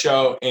 that's our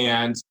show,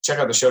 and check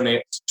out the show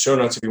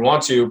notes if you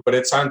want to. But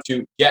it's time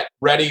to get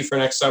ready for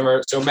next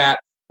summer. So Matt,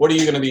 what are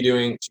you going to be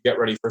doing to get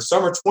ready for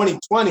summer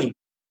 2020?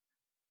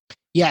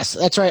 Yes,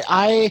 that's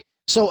right.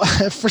 So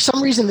for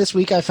some reason this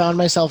week I found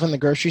myself in the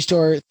grocery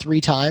store 3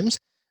 times.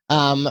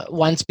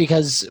 Once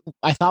because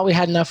I thought we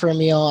had enough for a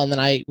meal, and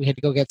then we had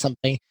to go get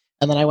something,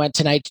 and then I went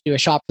tonight to do a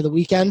shop for the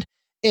weekend,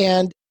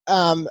 and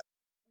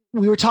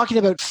we were talking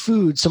about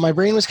food, so my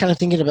brain was kind of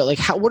thinking about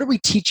what are we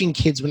teaching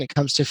kids when it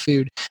comes to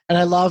food? And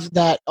I love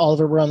that,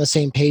 Oliver, we're on the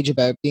same page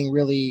about being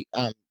really,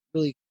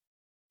 really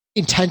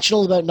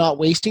intentional about not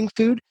wasting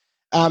food.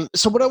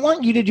 So what I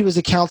want you to do as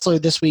a counselor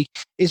this week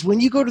is when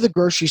you go to the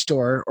grocery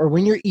store or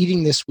when you're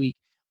eating this week,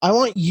 I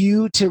want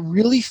you to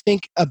really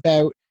think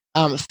about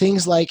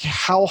things like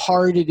how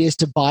hard it is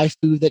to buy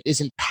food that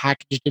isn't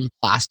packaged in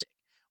plastic,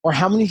 or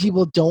how many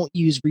people don't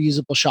use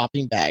reusable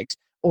shopping bags,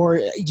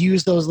 or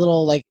use those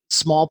little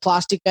small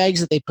plastic bags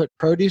that they put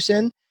produce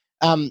in.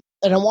 And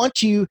I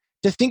want you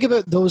to think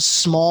about those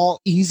small,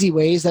 easy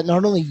ways that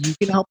not only you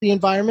can help the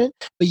environment,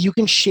 but you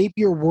can shape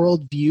your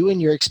worldview and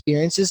your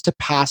experiences to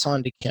pass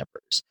on to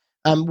campers.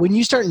 When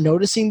you start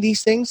noticing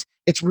these things,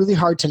 it's really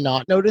hard to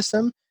not notice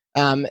them.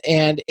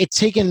 And it's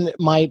taken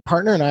my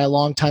partner and I a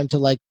long time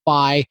to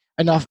buy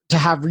enough to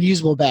have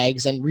reusable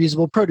bags and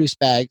reusable produce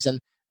bags and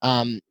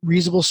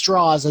reusable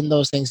straws and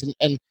those things.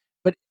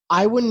 But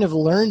I wouldn't have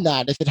learned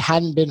that if it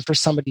hadn't been for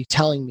somebody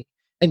telling me.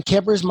 And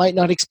campers might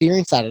not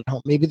experience that at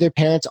home. Maybe their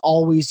parents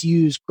always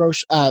use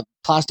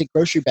plastic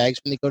grocery bags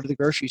when they go to the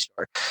grocery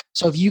store.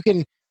 So if you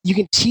can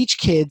teach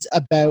kids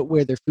about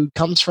where their food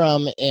comes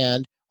from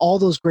and all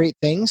those great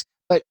things,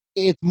 but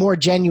it's more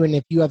genuine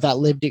if you have that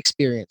lived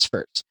experience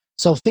first.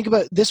 So think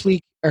about this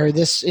week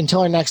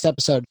until our next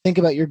episode, think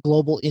about your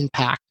global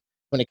impact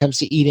when it comes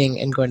to eating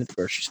and going to the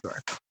grocery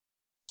store.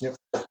 Yep.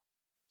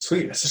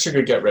 Sweet. That's such a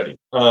good get ready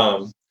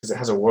because it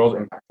has a world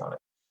impact on it.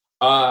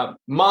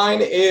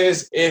 Mine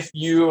is if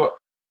you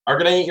are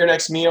going to eat your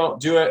next meal,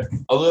 do it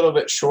a little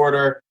bit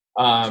shorter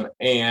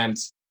and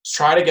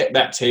try to get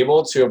that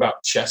table to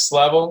about chest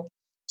level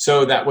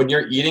so that when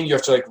you're eating, you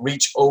have to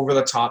reach over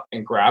the top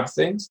and grab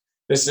things.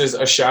 This is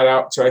a shout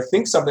out to, I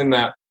think, something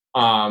that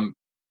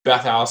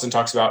Beth Allison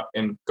talks about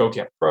in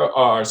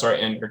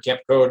in her Camp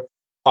Code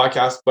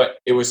podcast, but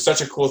it was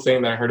such a cool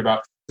thing that I heard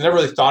about. I never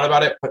really thought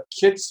about it, but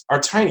kids are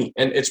tiny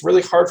and it's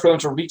really hard for them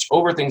to reach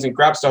over things and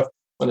grab stuff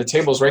when the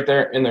table's right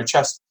there in their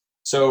chest.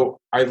 So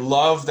I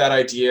love that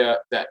idea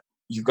that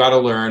you've got to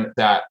learn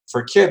that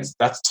for kids,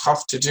 that's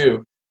tough to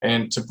do.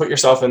 And to put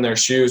yourself in their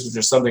shoes, which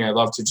is something I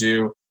love to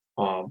do.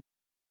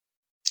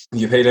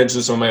 You pay attention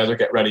to some of my other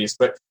get readies,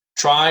 but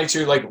try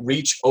to like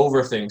reach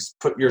over things,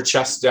 put your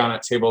chest down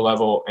at table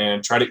level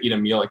and try to eat a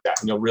meal like that.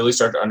 And you'll really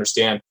start to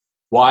understand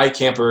why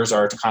campers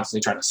are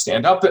constantly trying to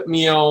stand up at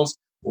meals,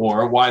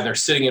 or why they're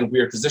sitting in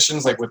weird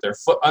positions, like with their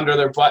foot under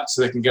their butt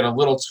so they can get a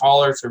little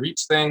taller to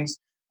reach things,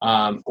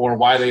 or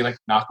why they like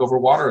knock over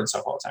water and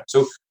stuff all the time.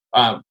 So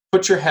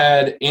put your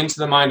head into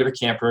the mind of a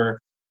camper,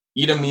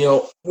 eat a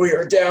meal where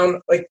you're down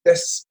like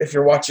this if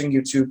you're watching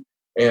YouTube,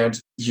 and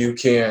you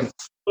can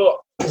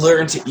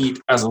learn to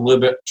eat as a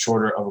little bit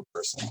shorter of a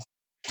person.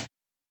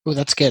 Oh,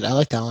 that's good. I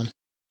like that one.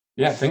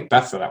 Yeah, thank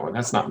Beth for that one.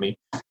 That's not me.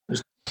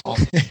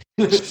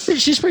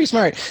 She's pretty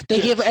smart.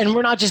 And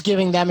we're not just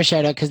giving them a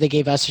shout out because they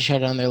gave us a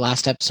shout out on their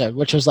last episode,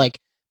 which was like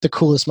the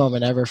coolest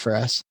moment ever for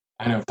us.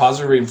 I know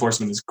positive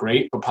reinforcement is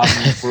great, but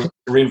positive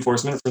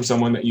reinforcement from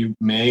someone that you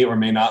may or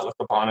may not look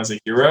upon as a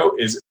hero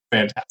is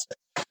fantastic.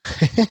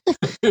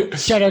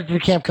 Shout out to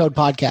the Camp Code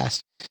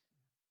podcast.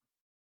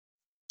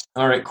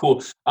 All right,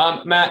 cool.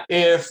 Matt,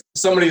 if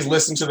somebody's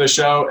listened to the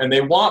show and they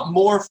want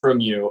more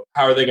from you,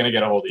 how are they going to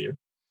get a hold of you?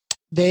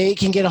 They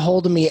can get a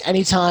hold of me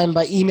anytime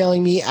by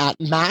emailing me at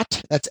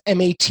Matt, that's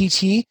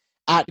MATT,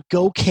 at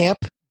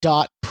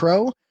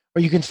gocamp.pro, or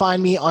you can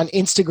find me on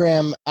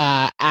Instagram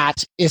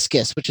at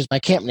Iscus, which is my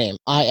camp name,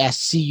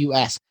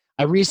 ISCUS.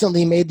 I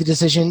recently made the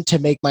decision to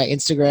make my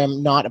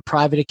Instagram not a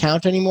private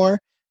account anymore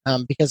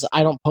because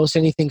I don't post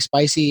anything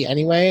spicy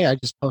anyway. I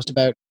just post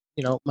about,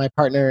 my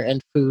partner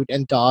and food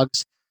and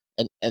dogs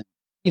and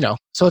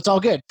so it's all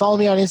good. Follow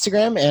me on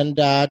Instagram and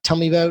tell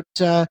me about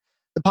the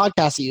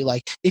podcast that you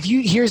like.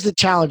 Here's the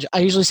challenge. I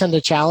usually send a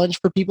challenge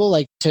for people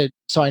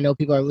so I know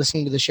people are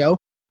listening to the show.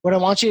 What I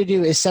want you to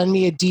do is send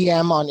me a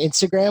DM on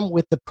Instagram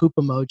with the poop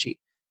emoji.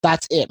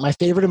 That's it. My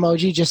favorite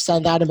emoji. Just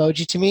send that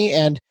emoji to me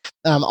and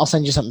I'll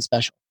send you something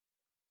special.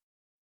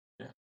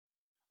 Yeah.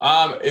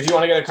 If you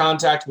want to get in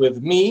contact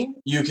with me,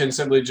 you can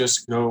simply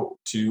just go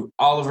to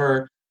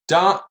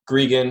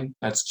Oliver.Gregan.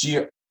 That's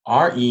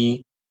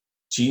GREGAN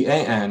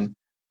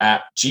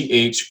at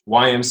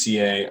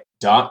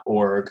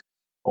GHYMCA.org.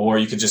 Or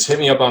you can just hit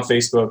me up on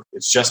Facebook.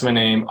 It's just my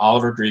name,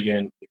 Oliver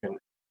Gregan. You can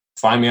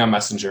find me on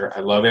Messenger. I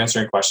love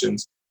answering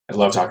questions. I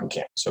love talking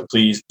camp. So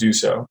please do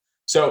so.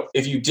 So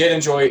if you did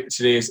enjoy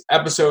today's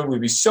episode, we'd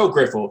be so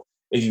grateful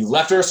if you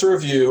left us a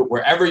review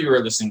wherever you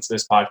are listening to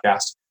this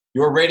podcast.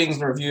 Your ratings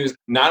and reviews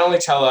not only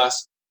tell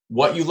us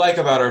what you like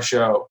about our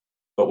show,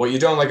 but what you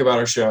don't like about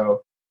our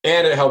show.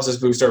 And it helps us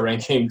boost our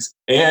rankings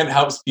and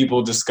helps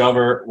people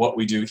discover what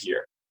we do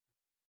here.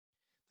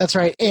 That's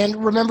right.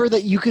 And remember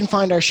that you can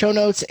find our show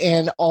notes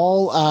and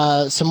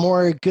all some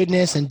more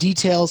goodness and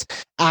details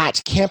at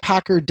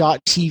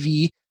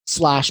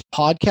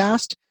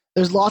camphacker.tv/podcast.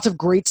 There's lots of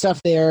great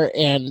stuff there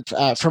and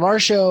from our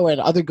show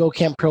and other Go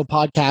Camp Pro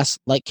podcasts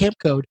like Camp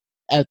Code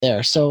out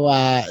there. So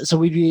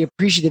we'd be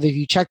appreciative if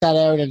you check that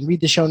out and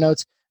read the show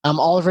notes.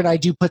 Oliver and I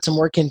do put some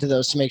work into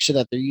those to make sure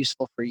that they're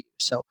useful for you.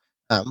 So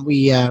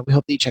we hope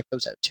that you check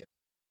those out too.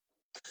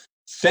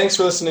 Thanks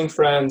for listening,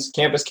 friends.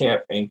 Camp is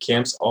camp and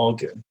camp's all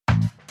good.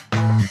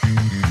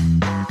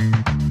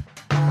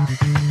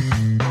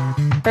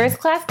 First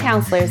Class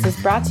Counselors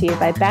is brought to you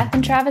by Beth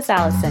and Travis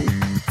Allison,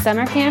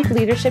 Summer Camp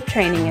Leadership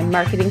Training and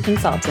Marketing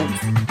Consultants.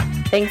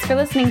 Thanks for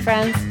listening,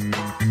 friends.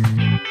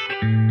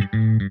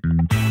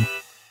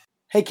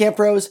 Hey Camp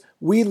Pros,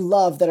 we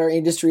love that our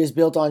industry is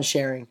built on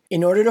sharing.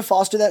 In order to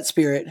foster that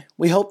spirit,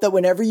 we hope that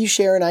whenever you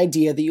share an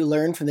idea that you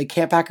learned from the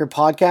Camp Hacker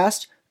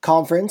podcast,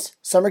 conference,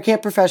 Summer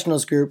Camp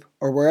Professionals group,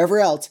 or wherever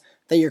else,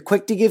 that you're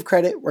quick to give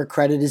credit where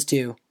credit is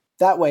due.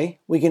 That way,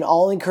 we can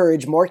all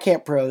encourage more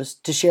camp pros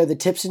to share the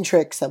tips and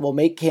tricks that will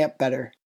make camp better.